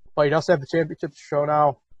he does have the championship to show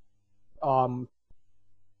now.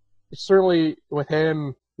 Certainly with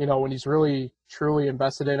him, when he's really truly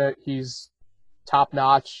invested in it, he's top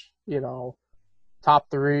notch, top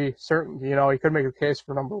 3. Certain, he could make a case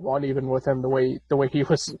for number 1 even with him the way he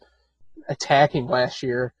was attacking last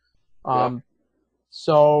year.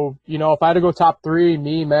 So, if I had to go top 3,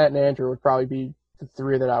 me, Matt, and Andrew would probably be the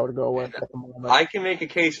 3 that I would go with at the moment. I can make a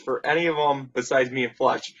case for any of them besides me and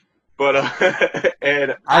Fletch. But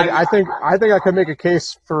and I think I could make a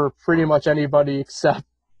case for pretty much anybody except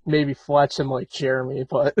maybe Fletch and like Jeremy.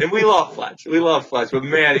 But and we love Fletch. But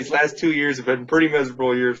man, these last 2 years have been pretty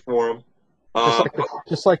miserable years for him.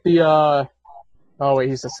 Just like the oh wait,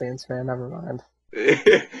 he's a Saints fan. Never mind.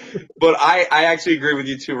 But I actually agree with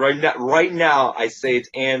you too. Right now, I say it's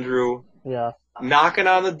Andrew. Yeah. Knocking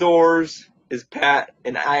on the doors is Pat,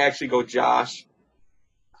 and I actually go Josh.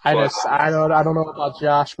 I don't know about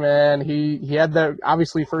Josh, man. He had that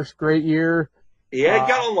obviously first great year. Yeah,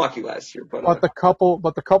 he got unlucky last year, but the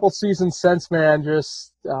couple seasons since, man,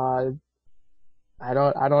 just I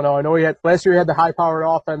don't know. I know last year he had the high powered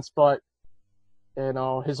offense, but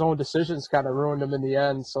his own decisions kind of ruined him in the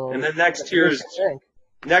end. So and then next year is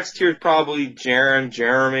probably Jaron,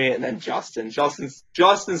 Jeremy, and then Justin. Justin's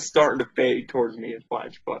starting to fade towards me as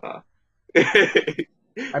Fletch, but I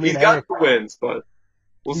mean, he's got the wins, but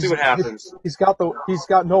we'll see what happens. He's got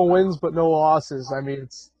no wins but no losses. I mean,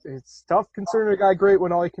 it's tough considering a guy great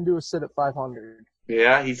when all he can do is sit at 500.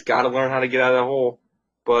 Yeah, he's got to learn how to get out of that hole.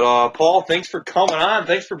 But Paul, thanks for coming on.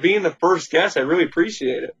 Thanks for being the first guest. I really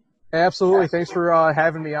appreciate it. Absolutely. Thanks for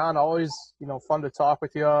having me on. Always, fun to talk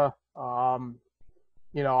with you.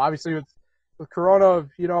 Obviously with Corona,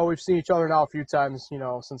 we've seen each other now a few times,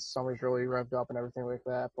 since the summer's really revved up and everything like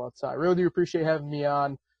that. But I really do appreciate having me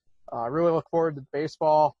on. I really look forward to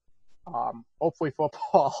baseball, hopefully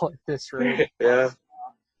football at this rate. Yeah.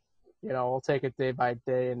 We'll take it day by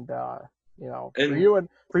day, and for you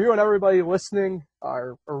and everybody listening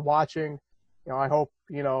or watching, I hope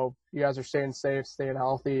you guys are staying safe, staying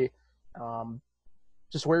healthy.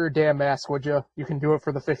 Just wear your damn mask, would you? You can do it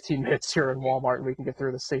for the 15 minutes here in Walmart, and we can get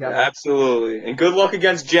through this together. Absolutely, and good luck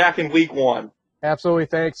against Jack in Week 1. Absolutely,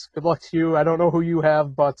 thanks. Good luck to you. I don't know who you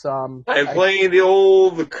have, but I'm playing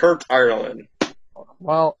the Kurt Ireland.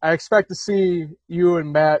 Well, I expect to see you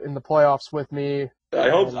and Matt in the playoffs with me.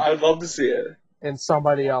 I'd love to see it. And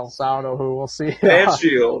somebody else. I don't know who. We'll see. Sam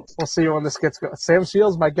Shields. We'll see when this gets going. Sam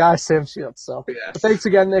Shields, my guy, Sam Shields. So, But thanks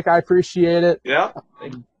again, Nick. I appreciate it. Yeah.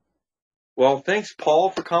 Well, thanks, Paul,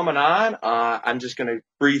 for coming on. I'm just going to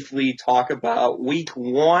briefly talk about Week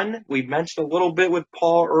 1. We mentioned a little bit with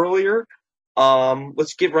Paul earlier.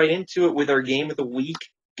 Let's get right into it with our game of the week.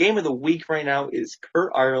 Game of the week right now is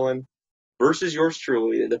Kurt Ireland versus yours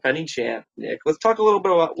truly, the defending champ, Nick. Let's talk a little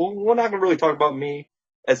bit about, we're not going to really talk about me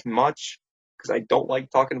as much because I don't like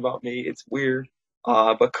talking about me. It's weird.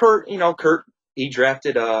 But Kurt, he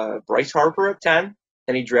drafted Bryce Harper at 10,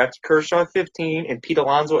 and he drafted Kershaw at 15, and Pete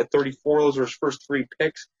Alonso at 34. Those were his first 3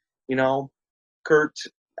 picks. Kurt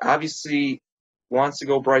obviously wants to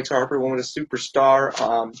go Bryce Harper, one with a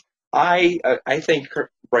superstar. I think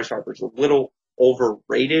Bryce Harper is a little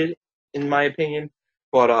overrated in my opinion,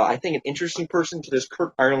 but I think an interesting person to this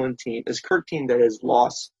Kurt Ireland team is Kurt team that has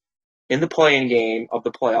lost in the play-in game of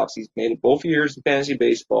the playoffs. He's made it both years in fantasy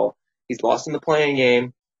baseball. He's lost in the play-in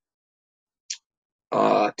game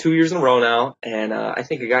 2 years in a row now, and I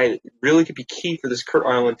think a guy that really could be key for this Kurt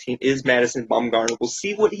Ireland team is Madison Bumgarner. We'll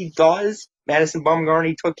see what he does. Madison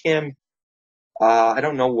Bumgarner, took him, I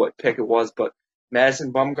don't know what pick it was, but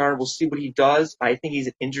Madison Bumgarner, we'll see what he does. I think he's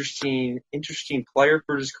an interesting player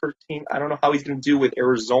for this Kurt team. I don't know how he's going to do with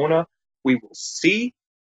Arizona. We will see.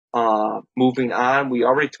 Moving on, we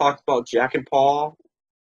already talked about Jack and Paul.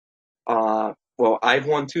 Well, I've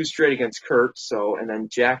won 2 straight against Kurt, and then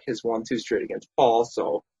Jack has won 2 straight against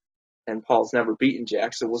Paul, and Paul's never beaten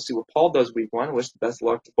Jack, so we'll see what Paul does week 1. I wish the best of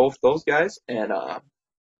luck to both those guys, and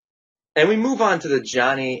we move on to the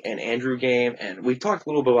Johnny and Andrew game, and we talked a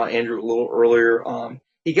little bit about Andrew a little earlier.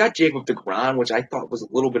 He got Jacob deGrom, which I thought was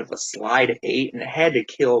a little bit of a slide at 8, and it had to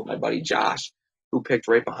kill my buddy Josh, who picked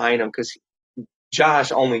right behind him, because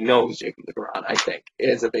Josh only knows Jacob deGrom, I think,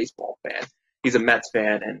 as a baseball fan. He's a Mets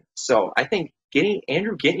fan, and so I think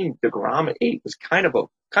Andrew getting deGrom at 8 was kind of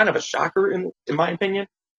a shocker in my opinion.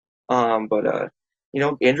 But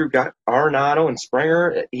Andrew got Arenado and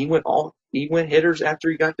Springer. He went hitters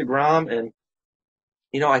after he got deGrom,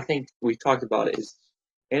 and I think we talked about it. Is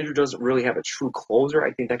Andrew doesn't really have a true closer.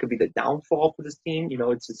 I think that could be the downfall for this team.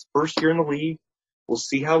 It's his first year in the league. We'll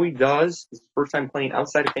see how he does. It's his first time playing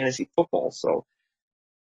outside of fantasy football, so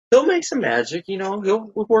he'll make some magic.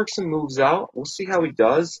 He'll work some moves out. We'll see how he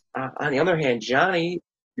does. On the other hand, Johnny,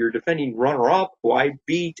 your defending runner-up, who I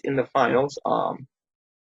beat in the finals,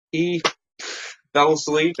 he fell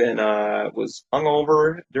asleep and was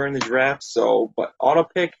hungover during the draft. But auto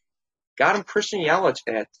pick got him Christian Yelich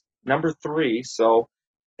at number 3.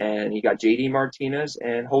 And he got J.D. Martinez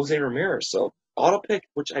and Jose Ramirez. So auto pick,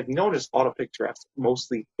 which I've noticed auto pick drafts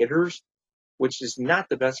mostly hitters, which is not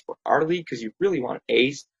the best for our league because you really want an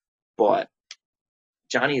ace. But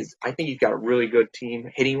I think he's got a really good team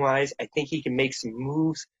hitting wise. I think he can make some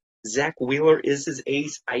moves. Zach Wheeler is his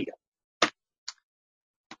ace.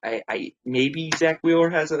 Maybe Zach Wheeler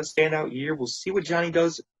has a standout year. We'll see what Johnny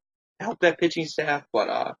does to help that pitching staff.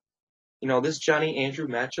 But this Johnny Andrew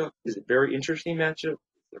matchup is a very interesting matchup.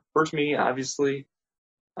 Their first meeting, obviously.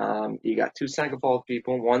 You got 2 Senegal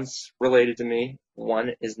people. One's related to me.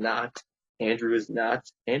 One is not. Andrew is not.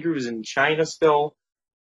 Andrew is in China still.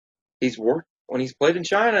 He's worked when he's played in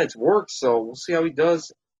China. It's worked. So we'll see how he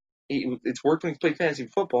does. It's worked when he's played fantasy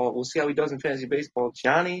football. We'll see how he does in fantasy baseball.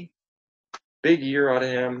 Johnny, big year out of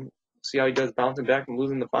him. See how he does bouncing back and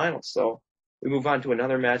losing the finals. So we move on to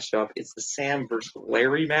another matchup. It's the Sam versus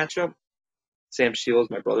Larry matchup. Sam Shields,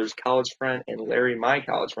 my brother's college friend, and Larry, my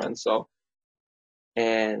college friend.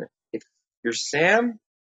 And if you're Sam,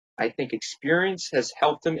 I think experience has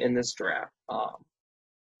helped him in this draft.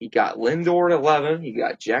 He got Lindor at 11. He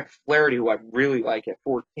got Jack Flaherty, who I really like, at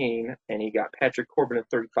 14. And he got Patrick Corbin at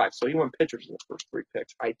 35. So he went pitchers in the first 3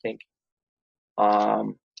 picks, I think.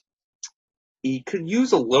 He could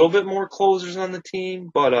use a little bit more closers on the team.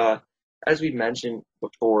 But as we mentioned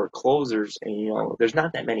before, closers, and there's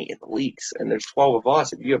not that many in the leagues. And there's 12 of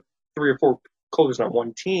us. If you have 3 or 4 closers on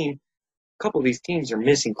one team, a couple of these teams are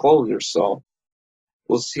missing closers. So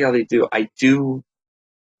we'll see how they do. I do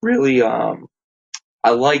really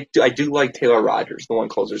I do like Taylor Rogers, the one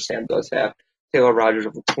closer Sam does have. Taylor Rogers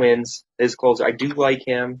of the Twins, his closer. I do like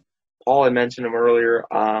him. Paul, I mentioned him earlier.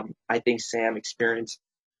 I think Sam experience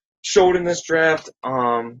showed in this draft.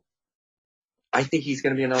 I think he's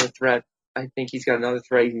going to be another threat. I think he's got another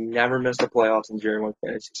threat. He never missed the playoffs in Jerry One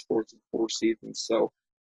Fantasy Sports in 4 seasons. So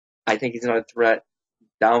I think he's another threat.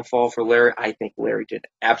 Downfall for Larry. I think Larry did an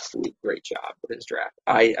absolutely great job with his draft.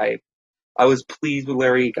 I was pleased with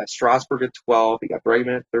Larry. He got Strasburg at 12. He got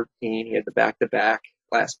Bregman at 13. He had the back-to-back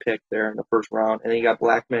last pick there in the first round. And then he got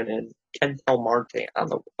Blackman and Kentel Marte on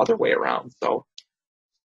the other way around.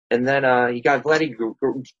 And then he got Vladdy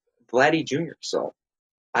Jr. So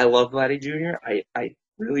I love Vladdy Jr. I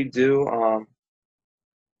really do.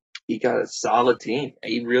 He got a solid team.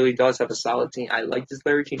 He really does have a solid team. I like this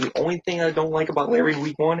Larry team. The only thing I don't like about Larry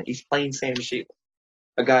week 1, he's playing Sam Shields,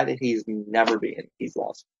 a guy that he's never beaten. He's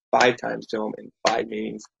lost 5 times to him in 5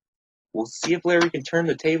 meetings. We'll see if Larry can turn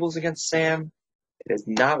the tables against Sam. It has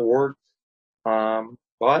not worked.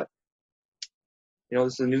 But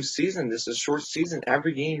this is a new season. This is a short season.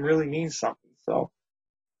 Every game really means something. So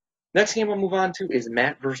next game we'll move on to is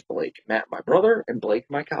Matt versus Blake. Matt, my brother, and Blake,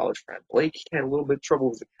 my college friend. Blake had a little bit of trouble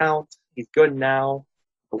with his account. He's good now.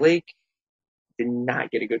 Blake did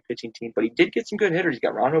not get a good pitching team, but he did get some good hitters. He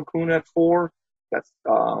got Ronald Acuna at 4. That's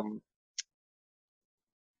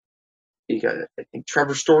he got, I think,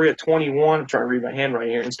 Trevor Story at 21. I'm trying to read my hand right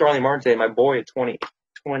here. And Starling Marte, my boy, at 28.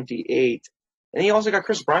 And he also got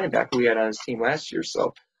Chris Bryant back, who he had on his team last year.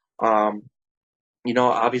 So,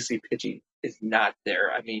 obviously pitching is not there.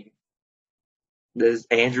 I mean, this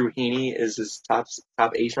Andrew Heaney is his top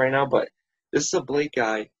ace right now, but this is a Blake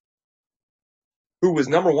guy who was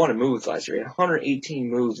number 1 in moves last year. He had 118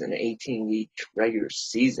 moves in an 18-week regular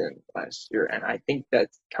season last year, and I think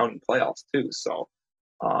that's counting playoffs too. So,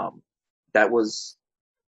 that was,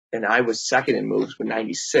 and I was second in moves with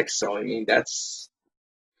 96. So, I mean, that's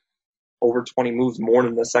over 20 moves more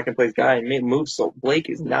than the second place guy and made moves. So Blake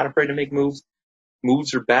is not afraid to make moves.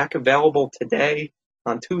 Moves are back available today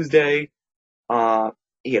on Tuesday.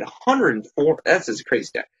 He had 104. That's his crazy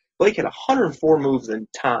stat. Blake had 104 moves than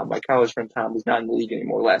Tom, my college friend Tom, who's not in the league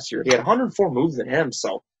anymore last year. He had 104 moves than him.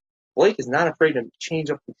 So Blake is not afraid to change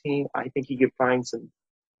up the team. I think he could find some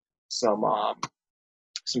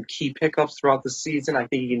key pickups throughout the season. I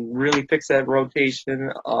think he can really fix that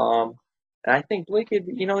rotation. And I think Blake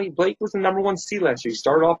was the number 1 seed last year. He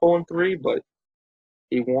started off 0-3, but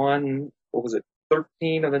he won,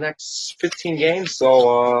 13 of the next 15 games.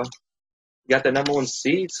 So he got the number 1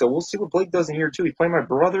 seed. So we'll see what Blake does in here too. He's playing my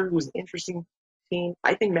brother, who's an interesting team.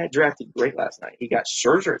 I think Matt drafted great last night. He got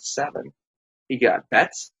Scherzer at 7. He got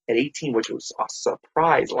Betts at 18, which was a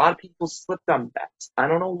surprise. A lot of people slipped on Betts. I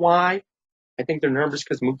don't know why. I think they're nervous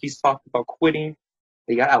because Mookie's talked about quitting.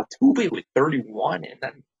 They got Altuve with 31, and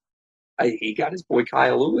then he got his boy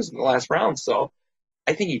Kyle Lewis in the last round. So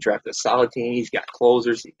I think he drafted a solid team. He's got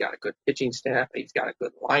closers. He's got a good pitching staff. He's got a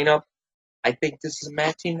good lineup. I think this is a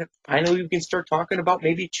Matt team that finally we can start talking about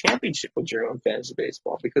maybe a championship with your own fantasy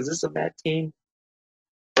baseball, because this is a Matt team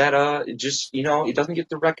that it doesn't get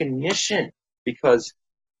the recognition because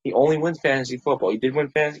he only wins fantasy football. He did win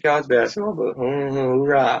fantasy college basketball, but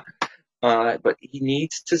hoorah. But he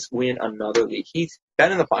needs to win another league. He's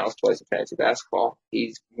been in the finals twice in fantasy basketball.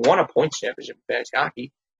 He's won a points championship in fantasy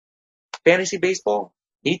hockey. Fantasy baseball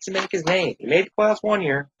needs to make his name. He made the playoffs 1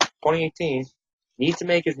 year, 2018. Needs to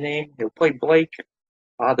make his name. He'll play Blake.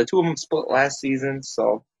 The two of them split last season.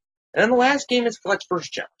 So, and then the last game is Fletch versus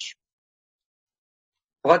Josh.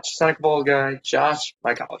 Fletch, Seneca Ball guy. Josh,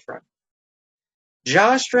 my college friend.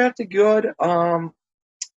 Josh drafted good.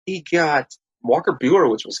 He got Walker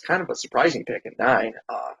Buehler, which was kind of a surprising pick at 9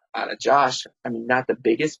 out of Josh. I mean, not the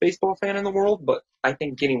biggest baseball fan in the world, but I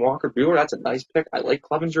think getting Walker Buehler, that's a nice pick. I like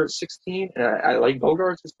Clevenger at 16, and I like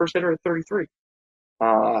Bogaerts, his first hitter, at 33.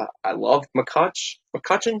 I love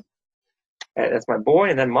McCutchen. That's my boy.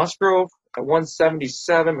 And then Musgrove at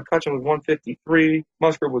 177. McCutchen was 153.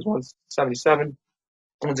 Musgrove was 177.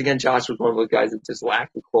 Once again, Josh was one of those guys that just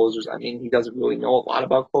lacked the closers. I mean, he doesn't really know a lot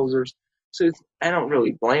about closers, so I don't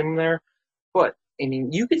really blame him there. But, I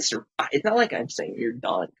mean, you can survive. It's not like I'm saying you're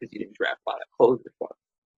done because you didn't draft a lot of closers, but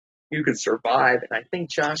you can survive, and I think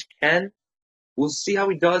Josh can. We'll see how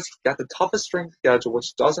he does. He's got the toughest strength schedule,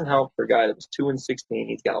 which doesn't help for a guy that was 2-16.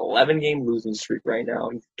 He's got an 11-game losing streak right now.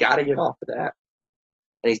 He's got to get off of that.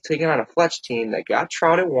 And he's taking on a Fletch team that got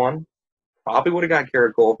Trout at 1. Probably would have got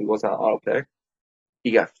Garrett Cole if he wasn't on auto pick.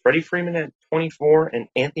 He got Freddie Freeman at 24 and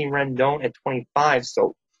Anthony Rendon at 25.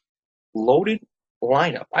 So loaded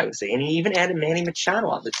lineup, I would say. And he even added Manny Machado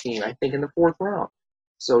on the team, I think, in the 4th round.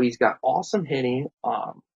 So he's got awesome hitting.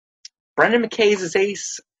 Brendan McKay's his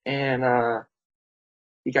ace. And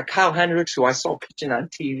you got Kyle Hendricks, who I saw pitching on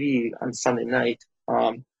TV on Sunday night.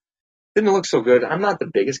 Didn't look so good. I'm not the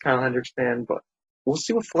biggest Kyle Hendricks fan, but we'll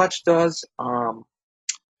see what Fletch does.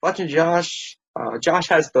 Fletch and Josh. Josh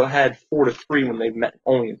has had 4-3 when they've met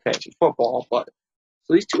only in fantasy football, but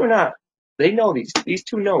so these two are not. They know these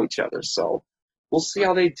two know each other, so we'll see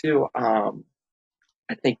how they do.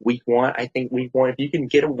 I think week one. If you can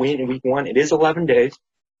get a win in week 1, it is 11 days,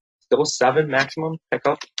 still a 7 maximum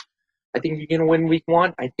pickup. I think if you can win week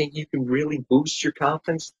 1, I think you can really boost your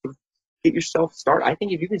confidence to get yourself started. I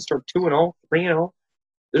think if you can start 2-0, 3-0,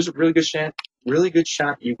 there's a really good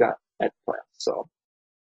shot you got at the playoffs. So,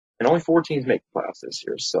 and only 4 teams make the playoffs this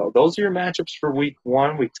year. So those are your matchups for week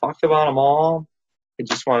 1. We talked about them all. I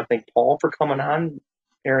just want to thank Paul for coming on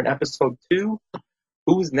here in episode 2.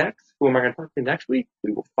 Who's next? Who am I going to talk to next week?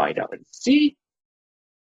 We will find out and see.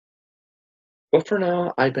 But for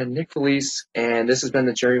now, I've been Nick Felice, and this has been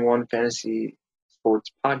the Jerry One Fantasy Sports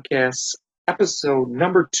Podcast, episode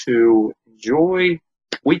number 2. enjoy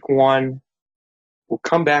week 1. We'll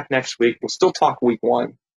come back next week. We'll still talk week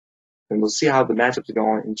 1, and we'll see how the matchups are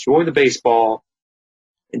going. Enjoy the baseball.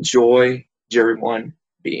 Enjoy Jerry One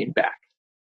being back.